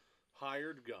these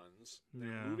hired guns. They're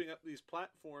Yeah. moving up these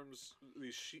platforms,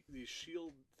 these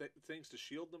shield things to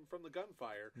shield them from the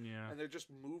gunfire, Yeah. and they're just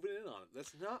moving in on it.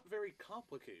 That's not very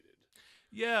complicated.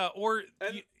 Yeah, or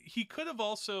And- he could have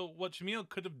also, what Cimino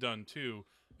could have done too,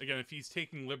 again, if he's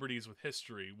taking liberties with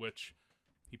history, which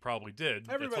he probably did.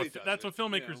 Everybody does That's it, what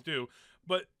filmmakers you know. do.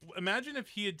 But imagine if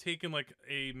he had taken like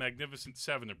a Magnificent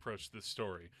Seven approach to this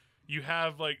story. You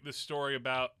have like this story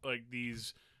about like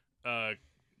these,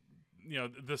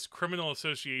 this criminal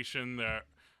association that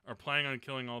are planning on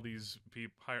killing all these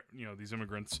people, these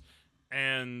immigrants,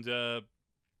 and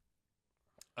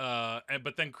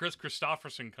but then Chris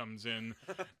Christopherson comes in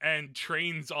and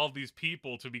trains all these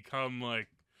people to become like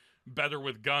better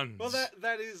with guns. Well,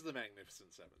 that is the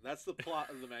Magnificent Seven. That's the plot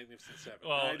of the Magnificent Seven.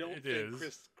 Well, And I don't it think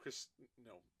is.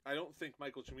 I don't think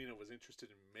Michael Cimino was interested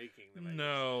in making the Magnificent.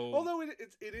 No. Although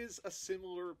it is a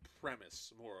similar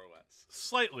premise, more or less.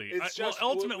 Slightly. It's just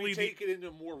ultimately we take it in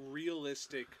a more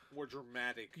realistic, more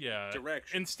dramatic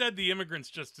direction. Instead, the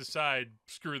immigrants just decide,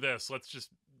 screw this, let's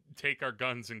just take our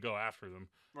guns and go after them.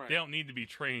 Right. They don't need to be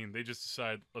trained. They just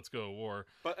decide, let's go to war.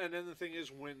 And then the thing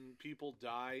is, when people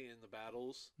die in the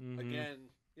battles, Mhm. again,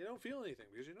 you don't feel anything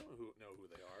because you know who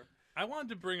they are. I wanted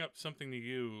to bring up something to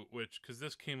you, because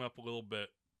this came up a little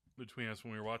bit between us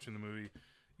when we were watching the movie.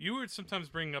 You were sometimes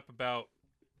bringing up about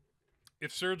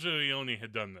if Sergio Leone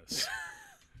had done this,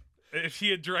 if he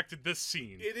had directed this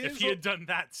scene, if he had done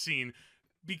that scene,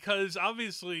 because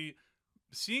obviously,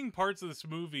 seeing parts of this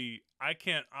movie, I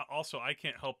can't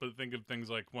help but think of things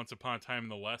like Once Upon a Time in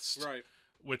the West, Right.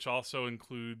 which also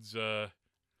includes a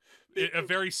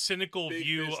very cynical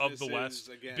view of the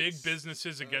West. Big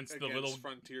businesses against the little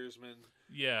frontiersmen.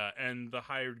 Yeah, and the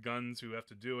hired guns who have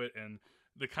to do it, and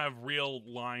the kind of real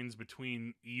lines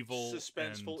between evil,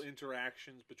 Suspenseful and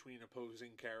interactions between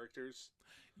opposing characters.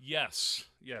 Yes,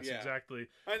 Yeah. exactly.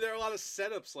 And there are a lot of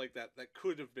setups like that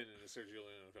could have been in a Sergio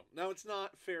Leone film. Now, it's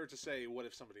not fair to say, what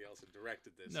if somebody else had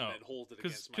directed this and then hold it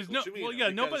against Michael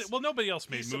Cimino? Nobody else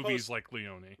made he's movies like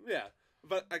Leone. Yeah,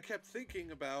 but I kept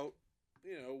thinking about,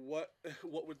 what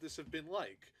would this have been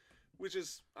like? Which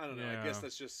is, I don't know, I guess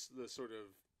that's just the sort of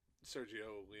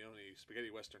Sergio Leone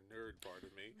spaghetti western nerd part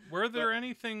of me. Were there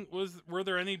any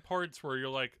parts where you're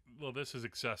like, well, this is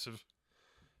excessive?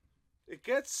 It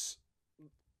gets...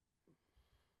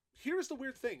 Here's the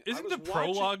weird thing. Isn't the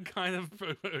prologue kind of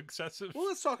excessive? Well,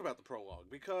 let's talk about the prologue,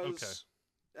 because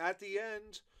at the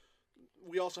end,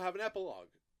 we also have an epilogue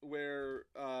where,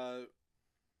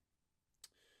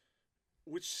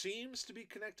 which seems to be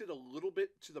connected a little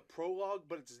bit to the prologue,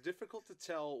 but it's difficult to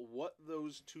tell what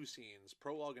those two scenes,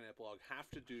 prologue and epilogue,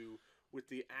 have to do with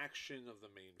the action of the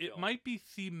main film. It might be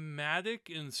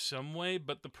thematic in some way,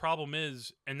 but the problem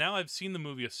is, and now I've seen the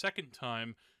movie a second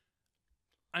time,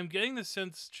 I'm getting the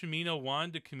sense Cimino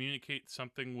wanted to communicate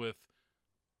something with,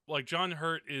 like, John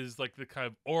Hurt is like the kind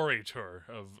of orator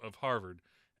of Harvard,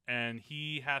 and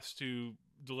he has to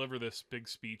deliver this big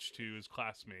speech to his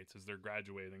classmates as they're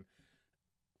graduating.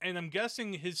 And I'm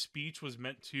guessing his speech was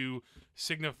meant to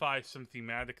signify some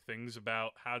thematic things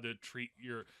about how to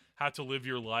live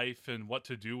your life and what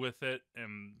to do with it,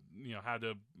 and how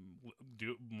to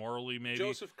do it morally. Maybe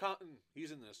Joseph Cotton,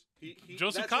 he's in this.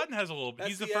 Joseph Cotton has a little bit. That's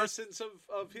He's the first essence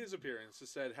of his appearance. It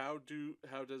said, how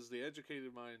does the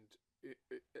educated mind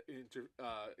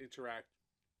interact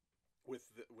with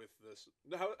this?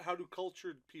 How do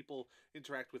cultured people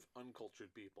interact with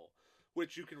uncultured people?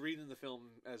 Which you can read in the film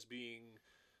as being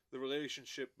the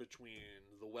relationship between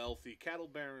the wealthy cattle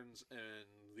barons and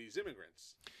these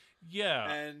immigrants.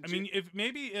 Yeah, and I mean,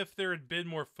 if there had been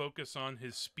more focus on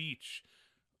his speech,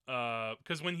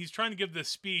 because when he's trying to give this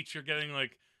speech, you're getting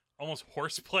like almost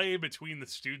horseplay between the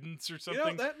students or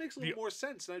something. That makes a little more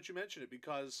sense now that you mention it,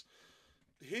 because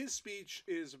his speech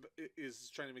is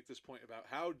trying to make this point about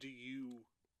how do you,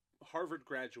 Harvard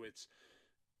graduates,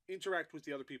 interact with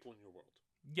the other people in your world.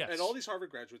 Yes. And all these Harvard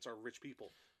graduates are rich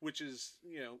people, which is,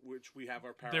 which we have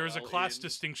our parallel. There is a class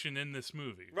distinction in this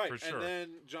movie, right, for sure. And then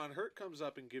John Hurt comes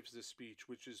up and gives this speech,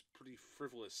 which is pretty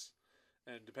frivolous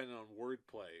and dependent on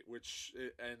wordplay,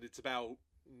 and it's about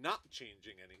not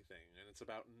changing anything, and it's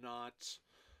about not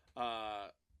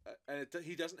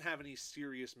he doesn't have any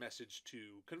serious message to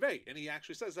convey, and he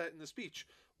actually says that in the speech.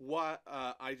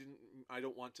 I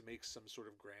don't want to make some sort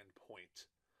of grand point,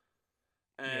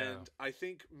 and I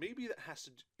think maybe that has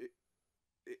to.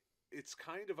 It's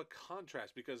kind of a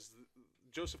contrast because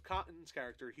Joseph Cotton's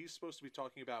character, he's supposed to be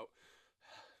talking about,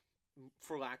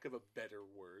 for lack of a better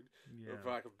word, or for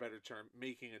lack of a better term,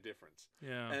 making a difference.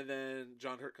 Yeah. And then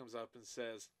John Hurt comes up and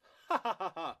says, "Ha ha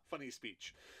ha ha!" Funny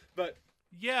speech, but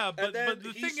but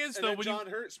the thing is though, when John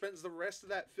Hurt spends the rest of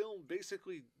that film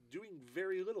basically doing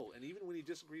very little, and even when he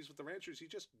disagrees with the ranchers, he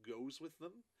just goes with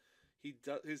them.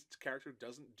 His character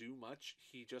doesn't do much.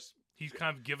 He's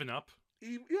kind of given up.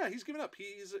 He's given up.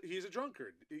 He's a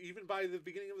drunkard. Even by the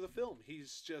beginning of the film,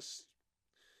 he's just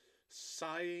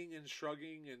sighing and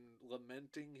shrugging and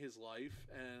lamenting his life.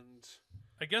 And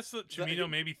I guess that Cimino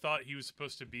maybe thought he was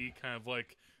supposed to be kind of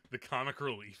like the comic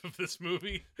relief of this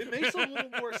movie. It makes a little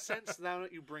more sense now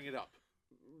that you bring it up.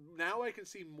 Now I can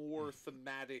see more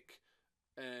thematic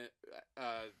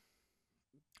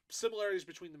similarities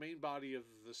between the main body of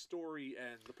the story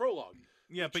and the prologue.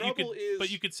 Yeah, but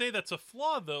you could say that's a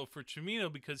flaw though for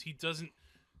Cimino because he doesn't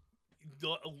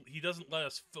let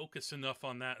us focus enough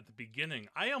on that at the beginning.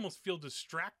 I almost feel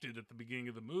distracted at the beginning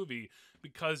of the movie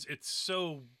because it's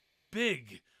so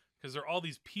big. Because there are all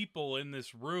these people in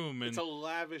this room, and it's a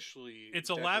lavishly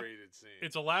decorated scene.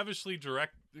 It's a lavishly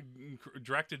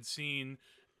directed scene,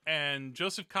 and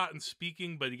Joseph Cotton's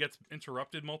speaking, but he gets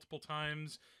interrupted multiple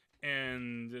times,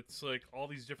 and it's like all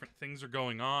these different things are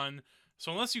going on.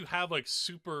 So unless you have like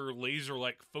super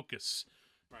laser-like focus,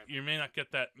 right, you may not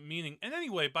get that meaning. And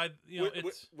anyway,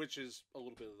 which is a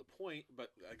little bit of the point,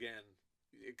 but again,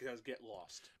 it does get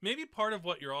lost. Maybe part of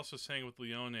what you're also saying with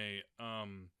Leone.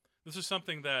 This is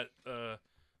something that a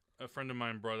friend of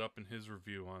mine brought up in his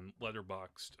review on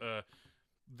Letterboxd,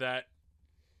 that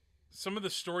some of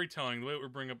the storytelling, the way we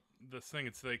bring up this thing,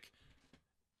 it's like,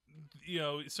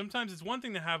 sometimes it's one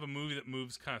thing to have a movie that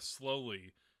moves kind of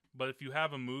slowly, but if you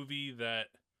have a movie that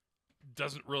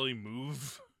doesn't really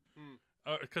move,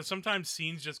 because sometimes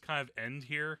scenes just kind of end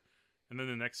here, and then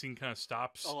the next scene kind of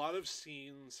stops. A lot of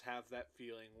scenes have that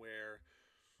feeling where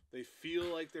they feel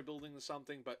like they're building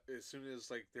something, but as soon as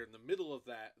they're in the middle of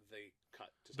that, they cut.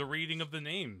 The reading of the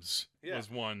names was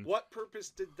one. What purpose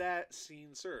did that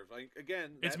scene serve?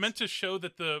 Again, it's meant to show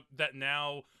that that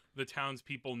now the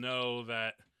townspeople know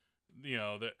that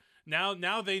that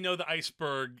now they know the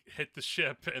iceberg hit the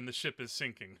ship and the ship is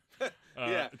sinking.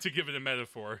 To give it a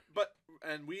metaphor.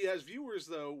 And we as viewers,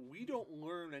 though, we don't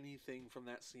learn anything from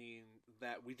that scene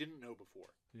that we didn't know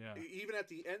before. Yeah. Even at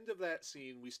the end of that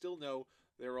scene, we still know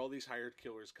there are all these hired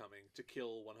killers coming to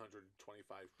kill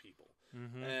 125 people.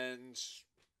 Mm-hmm. And,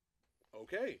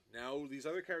 okay, now these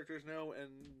other characters know, and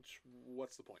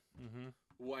what's the point? Mm-hmm.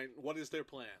 What is their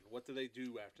plan? What do they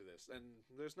do after this? And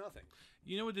there's nothing.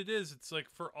 You know what it is? It's like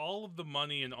for all of the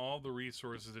money and all the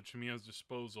resources at Cimino's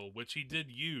disposal, which he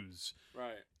did use,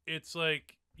 right? It's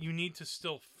like you need to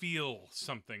still feel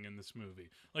something in this movie.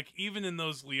 Like even in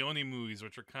those Leone movies,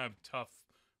 which are kind of tough,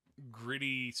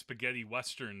 gritty spaghetti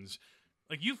westerns,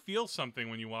 like you feel something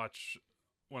when you watch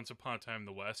Once Upon a Time in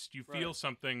the West. You feel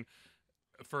something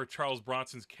for Charles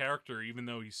Bronson's character, even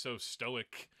though he's so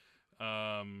stoic.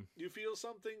 You feel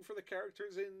something for the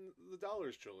characters in the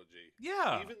Dollars trilogy.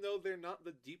 Yeah. Even though they're not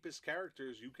the deepest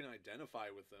characters, you can identify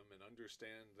with them and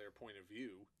understand their point of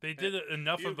view. They did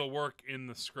enough of the work in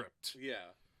the script.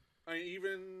 Yeah. I mean,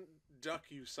 even Duck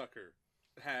You Sucker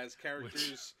has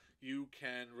characters you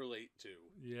can relate to.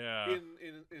 Yeah.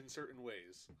 In certain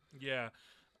ways. Yeah.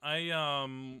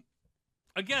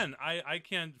 Again, I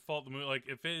can't fault the movie. Like,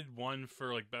 if it had won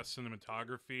for, best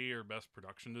cinematography or best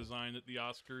production design at the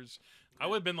Oscars, I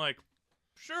would have been like,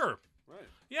 sure. Right.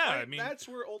 Yeah, I mean... That's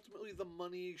where ultimately the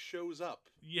money shows up.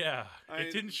 Yeah.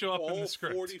 It didn't show up in the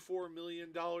script. All $44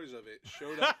 million of it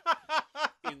showed up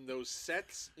in those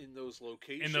sets, in those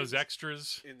locations. In those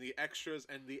extras. In the extras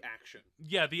and the action.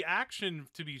 Yeah, the action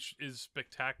is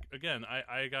spectacular. Again,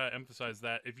 I gotta emphasize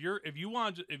that. If you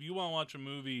want to watch a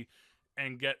movie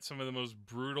and get some of the most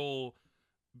brutal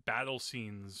battle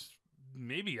scenes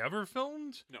maybe ever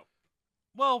filmed? No.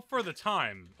 Well, for the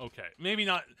time, okay. Maybe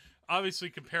not, obviously,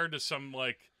 compared to some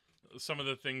of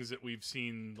the things that we've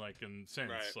seen, in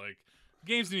since. Right. Like,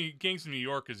 Gangs in New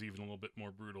York is even a little bit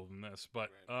more brutal than this. But,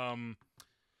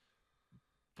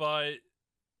 But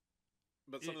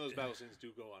some of those battle scenes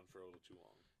do go on for a little too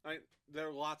long. There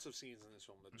are lots of scenes in this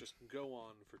film that just go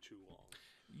on for too long.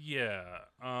 Yeah.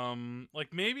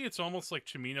 Maybe it's almost like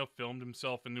Cimino filmed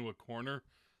himself into a corner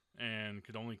and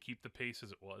could only keep the pace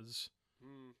as it was.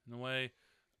 In a way.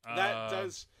 That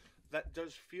does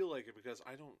feel like it, because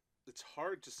it's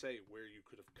hard to say where you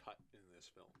could have cut in this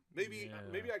film. Maybe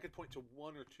I could point to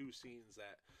one or two scenes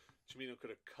that Cimino could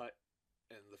have cut,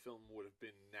 and the film would have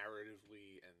been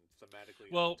narratively and thematically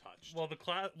untouched.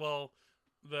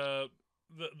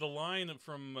 The line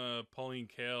from Pauline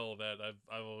Kael that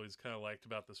I've always kind of liked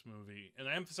about this movie, and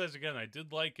I emphasize again, I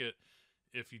did like it.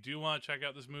 If you do want to check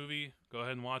out this movie, go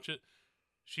ahead and watch it.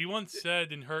 She once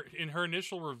said in her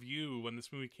initial review when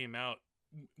this movie came out,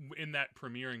 in that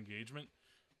premiere engagement,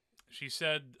 she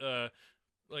said,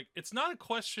 like, it's not a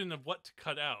question of what to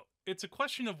cut out. It's a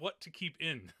question of what to keep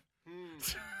in.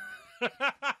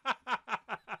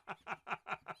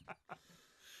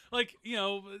 Like, you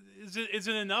know, is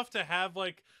it enough to have,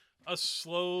 like, a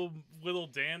slow little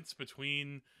dance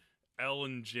between Elle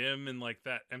and Jim and, like,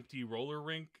 that empty roller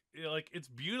rink? Like, it's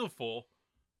beautiful,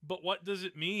 but what does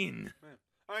it mean? Man.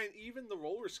 I mean, even the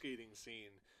roller skating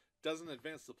scene doesn't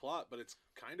advance the plot, but it's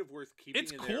kind of worth keeping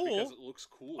It's in cool. there because it looks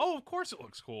cool. Oh, of course it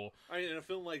looks cool. I mean, in a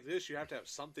film like this, you have to have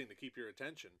something to keep your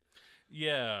attention.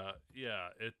 Yeah.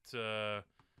 It, a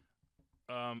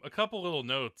couple little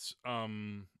notes.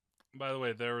 By the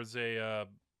way, there was the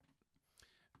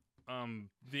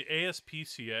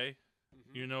ASPCA.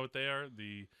 Mm-hmm. You know what they are?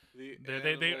 The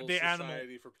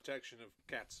Society for Protection of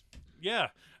Cats. Yeah,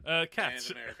 cats.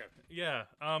 And America. Yeah.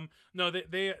 No,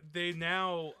 they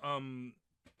now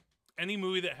any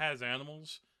movie that has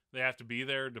animals, they have to be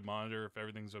there to monitor if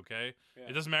everything's okay. Yeah.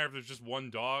 It doesn't matter if there's just one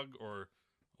dog or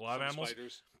a lot of animals.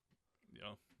 Spiders.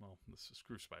 Yeah. Well,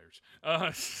 screw spiders.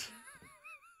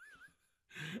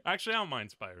 Actually, I don't mind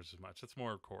spiders as much. That's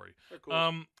more Corey. They're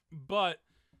cool. But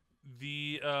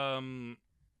the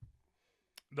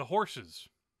horses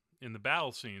in the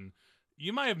battle scene,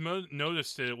 you might have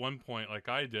noticed it at one point, like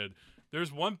I did.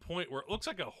 There's one point where it looks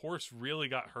like a horse really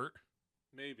got hurt.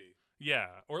 Maybe. Yeah,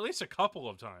 or at least a couple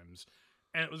of times.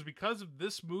 And it was because of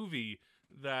this movie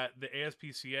that the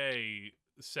ASPCA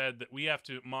said that we have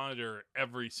to monitor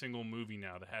every single movie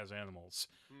now that has animals,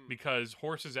 because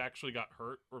horses actually got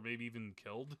hurt or maybe even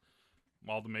killed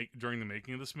during the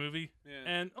making of this movie. Yeah.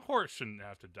 And a horse shouldn't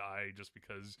have to die just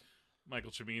because Michael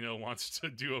Cimino wants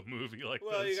to do a movie like this.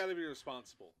 Well, you got to be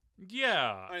responsible.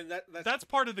 Yeah, I mean, that's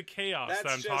part of the chaos that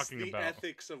I'm talking about. That's just the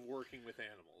ethics of working with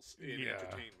animals in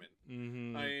entertainment.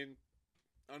 Mm-hmm. I mean,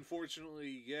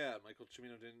 unfortunately, Michael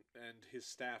Cimino didn't, and his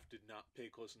staff did not pay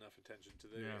close enough attention to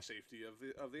the safety of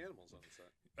the animals on the set.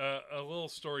 A little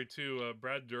story too.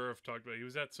 Brad Dourif talked about, he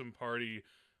was at some party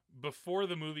before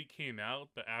the movie came out,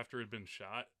 but after it had been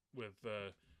shot, with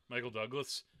Michael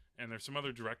Douglas, and there's some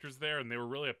other directors there, and they were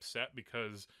really upset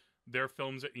because their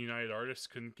films at United Artists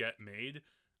couldn't get made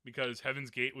because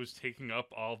Heaven's Gate was taking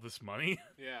up all this money.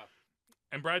 Yeah.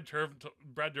 And Brad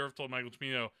Dourif told Michael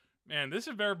Cimino, "Man, this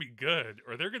had better be good,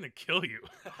 or they're gonna kill you."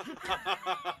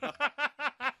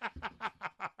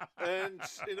 And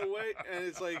in a way, and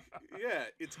it's like, yeah,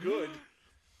 it's good.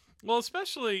 Well,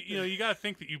 especially, you got to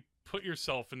think that you put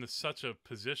yourself into such a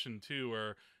position too,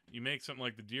 where you make something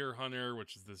like The Deer Hunter,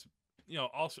 which is this,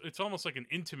 also it's almost like an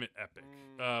intimate epic,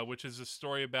 which is a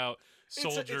story about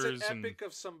soldiers. It's an epic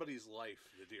of somebody's life.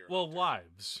 The Deer Hunter. Well,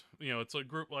 lives. It's a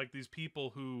group like these people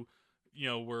who,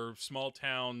 were small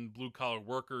town blue collar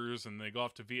workers, and they go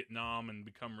off to Vietnam and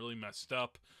become really messed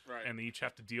up, right? And they each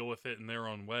have to deal with it in their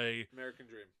own way. American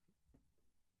Dream.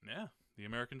 Yeah, the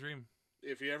American Dream.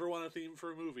 If you ever want a theme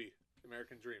for a movie,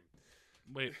 American Dream.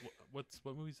 Wait, what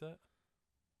movie's that?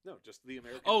 No, just The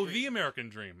American Dream. Oh, The American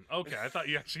Dream. Okay, I thought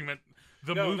you actually meant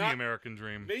the movie American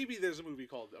Dream. Maybe there's a movie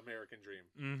called American Dream.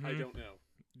 Mm-hmm. I don't know.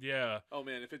 Yeah. Oh,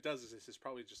 man, if it does this, it's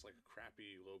probably just like a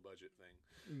crappy, low-budget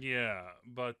thing. Yeah,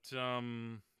 but,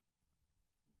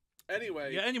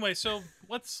 Anyway. Yeah, anyway, so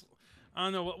I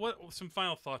don't know, what some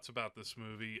final thoughts about this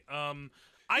movie.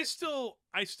 I still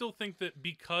think that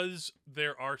because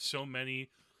there are so many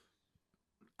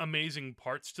amazing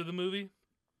parts to the movie,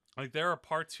 like there are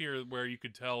parts here where you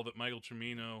could tell that Michael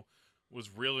Cimino was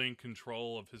really in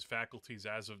control of his faculties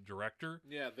as a director.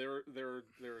 Yeah, there are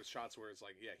shots where it's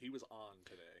like, yeah, he was on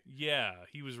today. Yeah,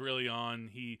 he was really on.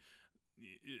 He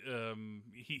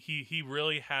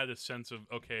really had a sense of,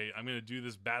 okay, I'm going to do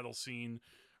this battle scene,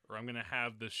 or I'm going to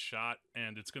have this shot,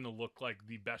 and it's going to look like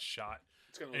the best shot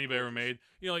anybody ever made.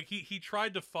 Like he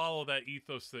tried to follow that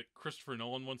ethos that Christopher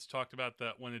Nolan once talked about,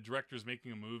 that when a director's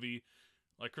making a movie,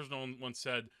 like Christopher Nolan once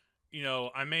said,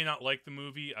 I may not like the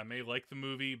movie, I may like the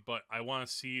movie, but I want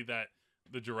to see that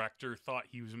the director thought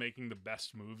he was making the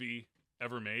best movie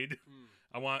ever made.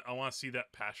 I want to see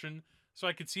that passion. So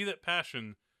I could see that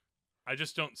passion. I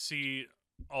just don't see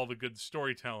all the good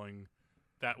storytelling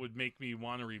that would make me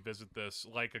want to revisit this,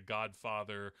 like a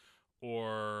Godfather,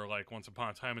 or like Once Upon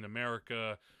a Time in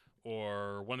America,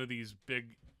 or one of these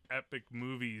big epic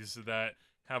movies that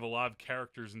have a lot of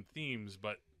characters and themes,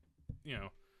 but you know,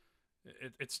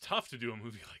 it's tough to do a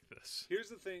movie like this. Here's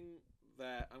the thing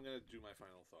that I'm going to do my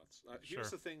final thoughts. Here's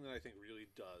Sure. the thing that I think really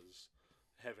does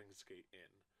Heaven's Gate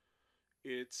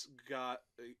in. It's got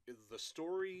the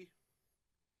story.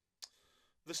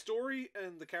 The story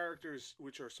and the characters,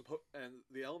 which are and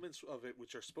the elements of it,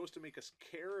 which are supposed to make us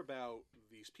care about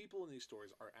these people in these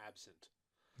stories, are absent.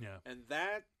 Yeah. And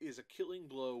that is a killing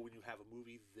blow when you have a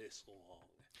movie this long.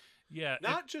 Yeah.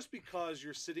 Not just because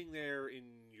you're sitting there in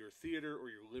your theater or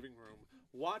your living room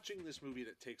watching this movie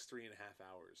that takes 3.5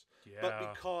 hours, Yeah.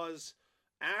 but because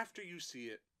after you see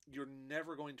it, you're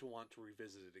never going to want to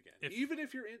revisit it again. Even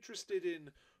if you're interested in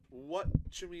what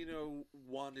Cimino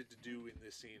wanted to do in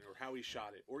this scene or how he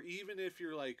shot it, or even if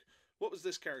you're like, what was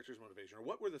this character's motivation or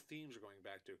what were the themes we're going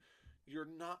back to, you're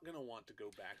not going to want to go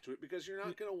back to it because you're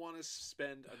not going to want to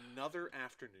spend another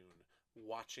afternoon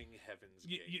watching Heaven's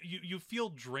Gate. You feel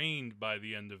drained by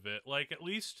the end of it. Like, at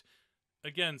least,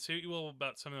 again, say what you will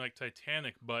about something like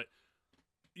Titanic, but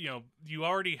you know, you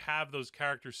already have those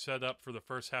characters set up for the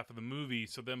first half of the movie,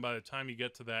 so then by the time you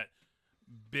get to that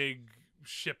big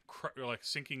ship like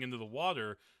sinking into the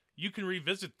water, you can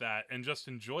revisit that and just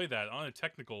enjoy that on a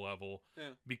technical level,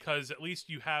 because at least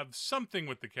you have something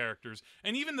with the characters.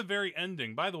 And even the very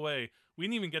ending, by the way, we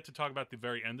didn't even get to talk about the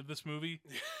very end of this movie.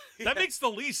 That makes the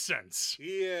least sense.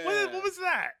 Yeah. What was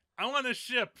that? I'm on a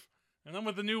ship and I'm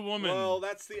with a new woman. Well,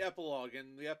 that's the epilogue,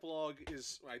 and the epilogue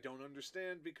is, I don't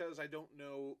understand because I don't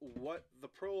know what the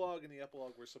prologue and the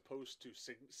epilogue were supposed to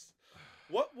sing.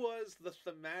 What was the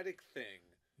thematic thing?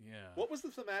 Yeah. What was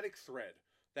the thematic thread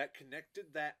that connected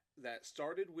that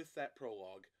started with that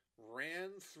prologue, ran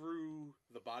through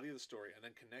the body of the story, and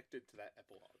then connected to that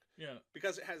epilogue? Yeah.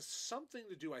 Because it has something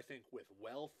to do, I think, with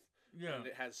wealth. Yeah. And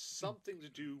it has something to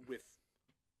do with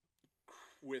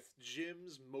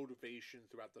Jim's motivation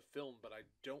throughout the film, but I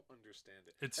don't understand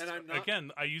it. It's, and I'm not,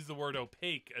 again, I use the word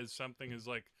opaque as something as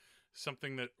like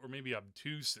something that, or maybe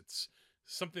obtuse. It's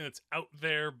something that's out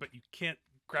there, but you can't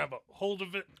grab a hold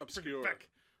of it. Obscure.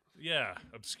 Yeah,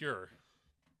 obscure.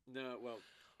 No, well,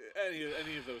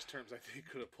 any of those terms I think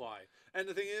could apply. And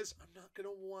the thing is, I'm not going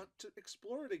to want to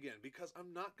explore it again because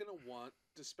I'm not going to want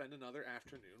to spend another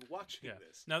afternoon watching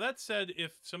this. Now, that said,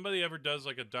 if somebody ever does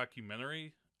like a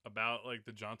documentary about like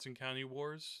the Johnson County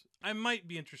Wars, I might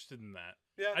be interested in that.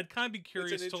 Yeah, I'd kind of be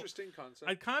curious. It's an interesting concept.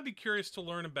 I'd kind of be curious to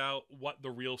learn about what the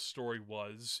real story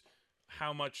was,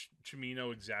 how much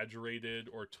Cimino exaggerated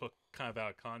or took kind of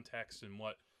out of context, and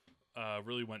what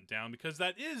really went down, because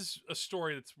that is a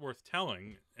story that's worth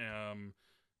telling.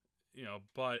 You know,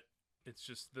 but it's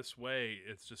just this way.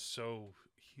 It's just so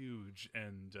huge,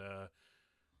 and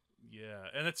yeah.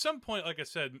 And at some point, like I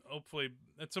said, hopefully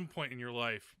at some point in your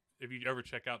life, if you ever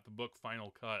check out the book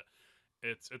Final Cut,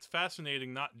 it's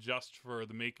fascinating, not just for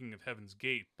the making of Heaven's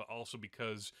Gate, but also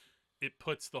because it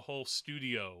puts the whole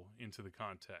studio into the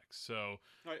context. So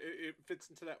it fits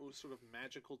into that sort of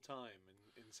magical time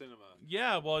in cinema.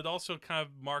 Yeah, well, it also kind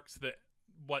of marks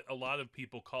what a lot of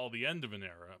people call the end of an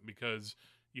era, because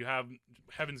you have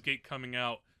Heaven's Gate coming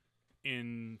out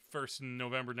first in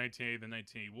November 1980, then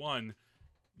 1981.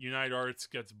 United Arts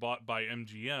gets bought by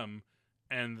MGM,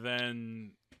 and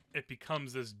then it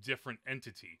becomes this different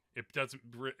entity. It doesn't,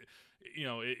 you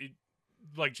know, it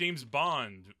like James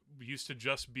Bond used to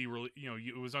just be, you know,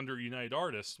 it was under United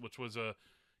Artists, which was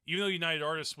even though United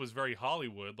Artists was very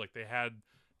Hollywood, like they had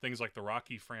things like the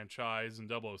Rocky franchise and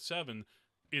 007,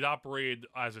 it operated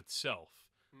as itself.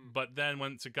 But then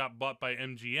once it got bought by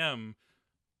MGM,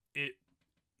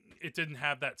 it didn't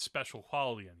have that special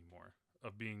quality anymore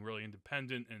of being really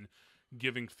independent and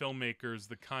giving filmmakers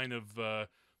the kind of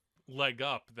leg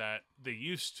up that they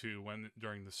used to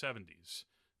during the 70s.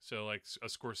 So like a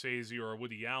Scorsese or a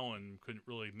Woody Allen couldn't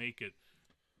really make it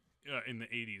in the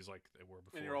 80s like they were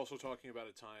before. And you're also talking about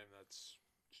a time that's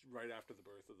right after the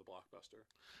birth of the blockbuster.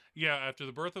 Yeah, after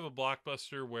the birth of a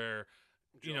blockbuster where,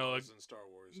 you know, like, and Star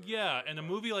Wars. And a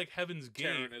movie like Heaven's Gate.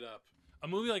 Tearing it up. A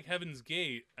movie like Heaven's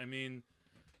Gate, I mean,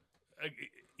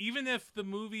 even if the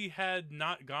movie had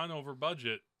not gone over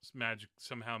budget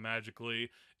somehow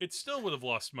magically, it still would have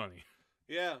lost money.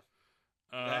 Yeah.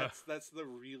 That's the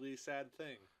really sad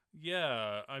thing.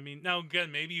 Yeah, I mean, now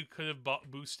again, maybe you could have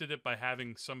boosted it by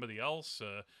having somebody else.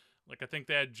 Like I think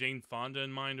they had Jane Fonda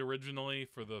in mind originally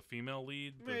for the female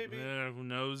lead. But, maybe. Who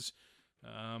knows?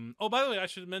 Oh, by the way, I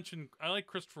should mention I like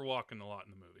Christopher Walken a lot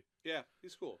in the movie. Yeah,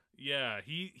 he's cool. Yeah,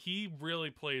 he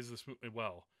really plays this movie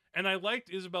well, and I liked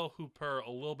Isabelle Huppert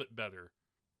a little bit better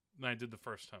than I did the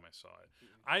first time I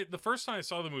saw it. The first time I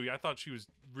saw the movie, I thought she was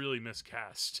really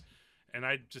miscast. and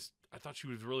I thought she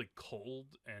was really cold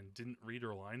and didn't read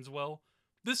her lines well.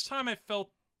 This time I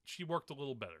felt she worked a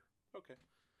little better. Okay.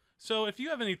 So if you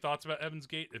have any thoughts about Heaven's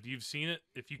Gate, if you've seen it,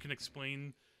 if you can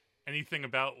explain anything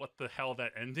about what the hell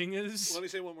that ending is. Let me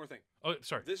say one more thing. Oh,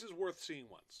 sorry. This is worth seeing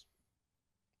once.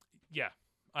 Yeah,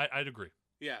 I'd agree.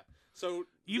 Yeah. So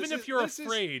even if you're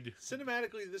afraid,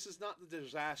 cinematically, this is not the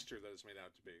disaster that it's made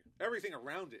out to be. Everything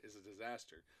around it is a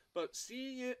disaster. But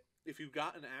seeing it, if you've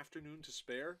got an afternoon to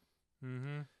spare,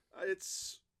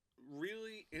 it's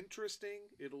really interesting.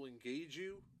 It'll engage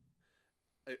you.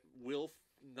 It will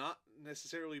not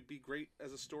necessarily be great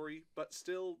as a story, but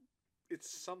still, it's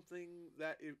something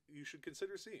that you should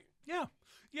consider seeing. Yeah,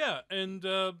 and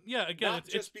again, not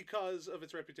just because of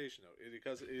its reputation, though,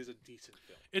 because it is a decent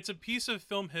film. It's a piece of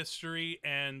film history,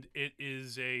 and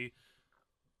it's a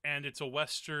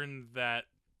Western that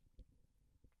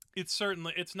it's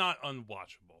not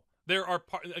unwatchable. There are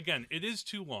again, it is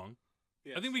too long.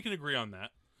 Yes. I think we can agree on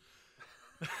that.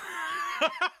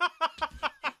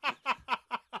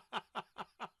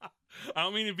 I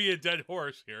don't mean to be a dead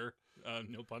horse here.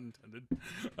 No pun intended.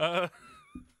 All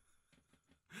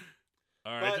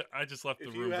right, I just left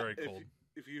the room very cold.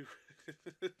 If you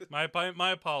my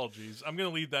apologies. I'm going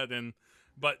to leave that in.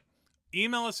 But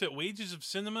email us at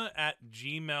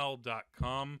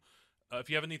wagesofcinema@gmail.com. If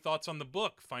you have any thoughts on the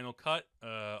book, Final Cut,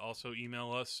 also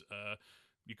email us.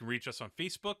 You can reach us on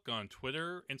Facebook, on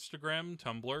Twitter, Instagram,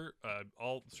 Tumblr.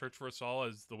 All search for us all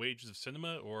as The Wages of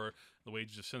Cinema or The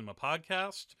Wages of Cinema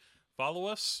Podcast. Follow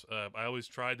us. I always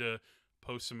try to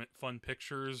post some fun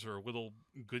pictures or little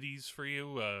goodies for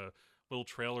you, little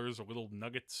trailers or little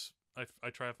nuggets I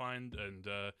try to find,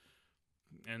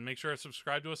 and make sure to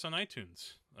subscribe to us on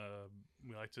iTunes.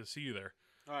 We like to see you there.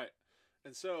 All right.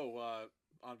 And so,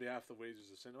 on behalf of The Wages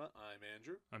of Cinema, I'm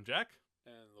Andrew. I'm Jack.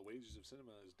 And The Wages of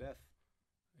Cinema is death.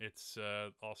 It's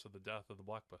also the death of the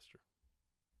blockbuster.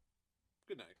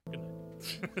 Good night. Good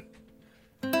night.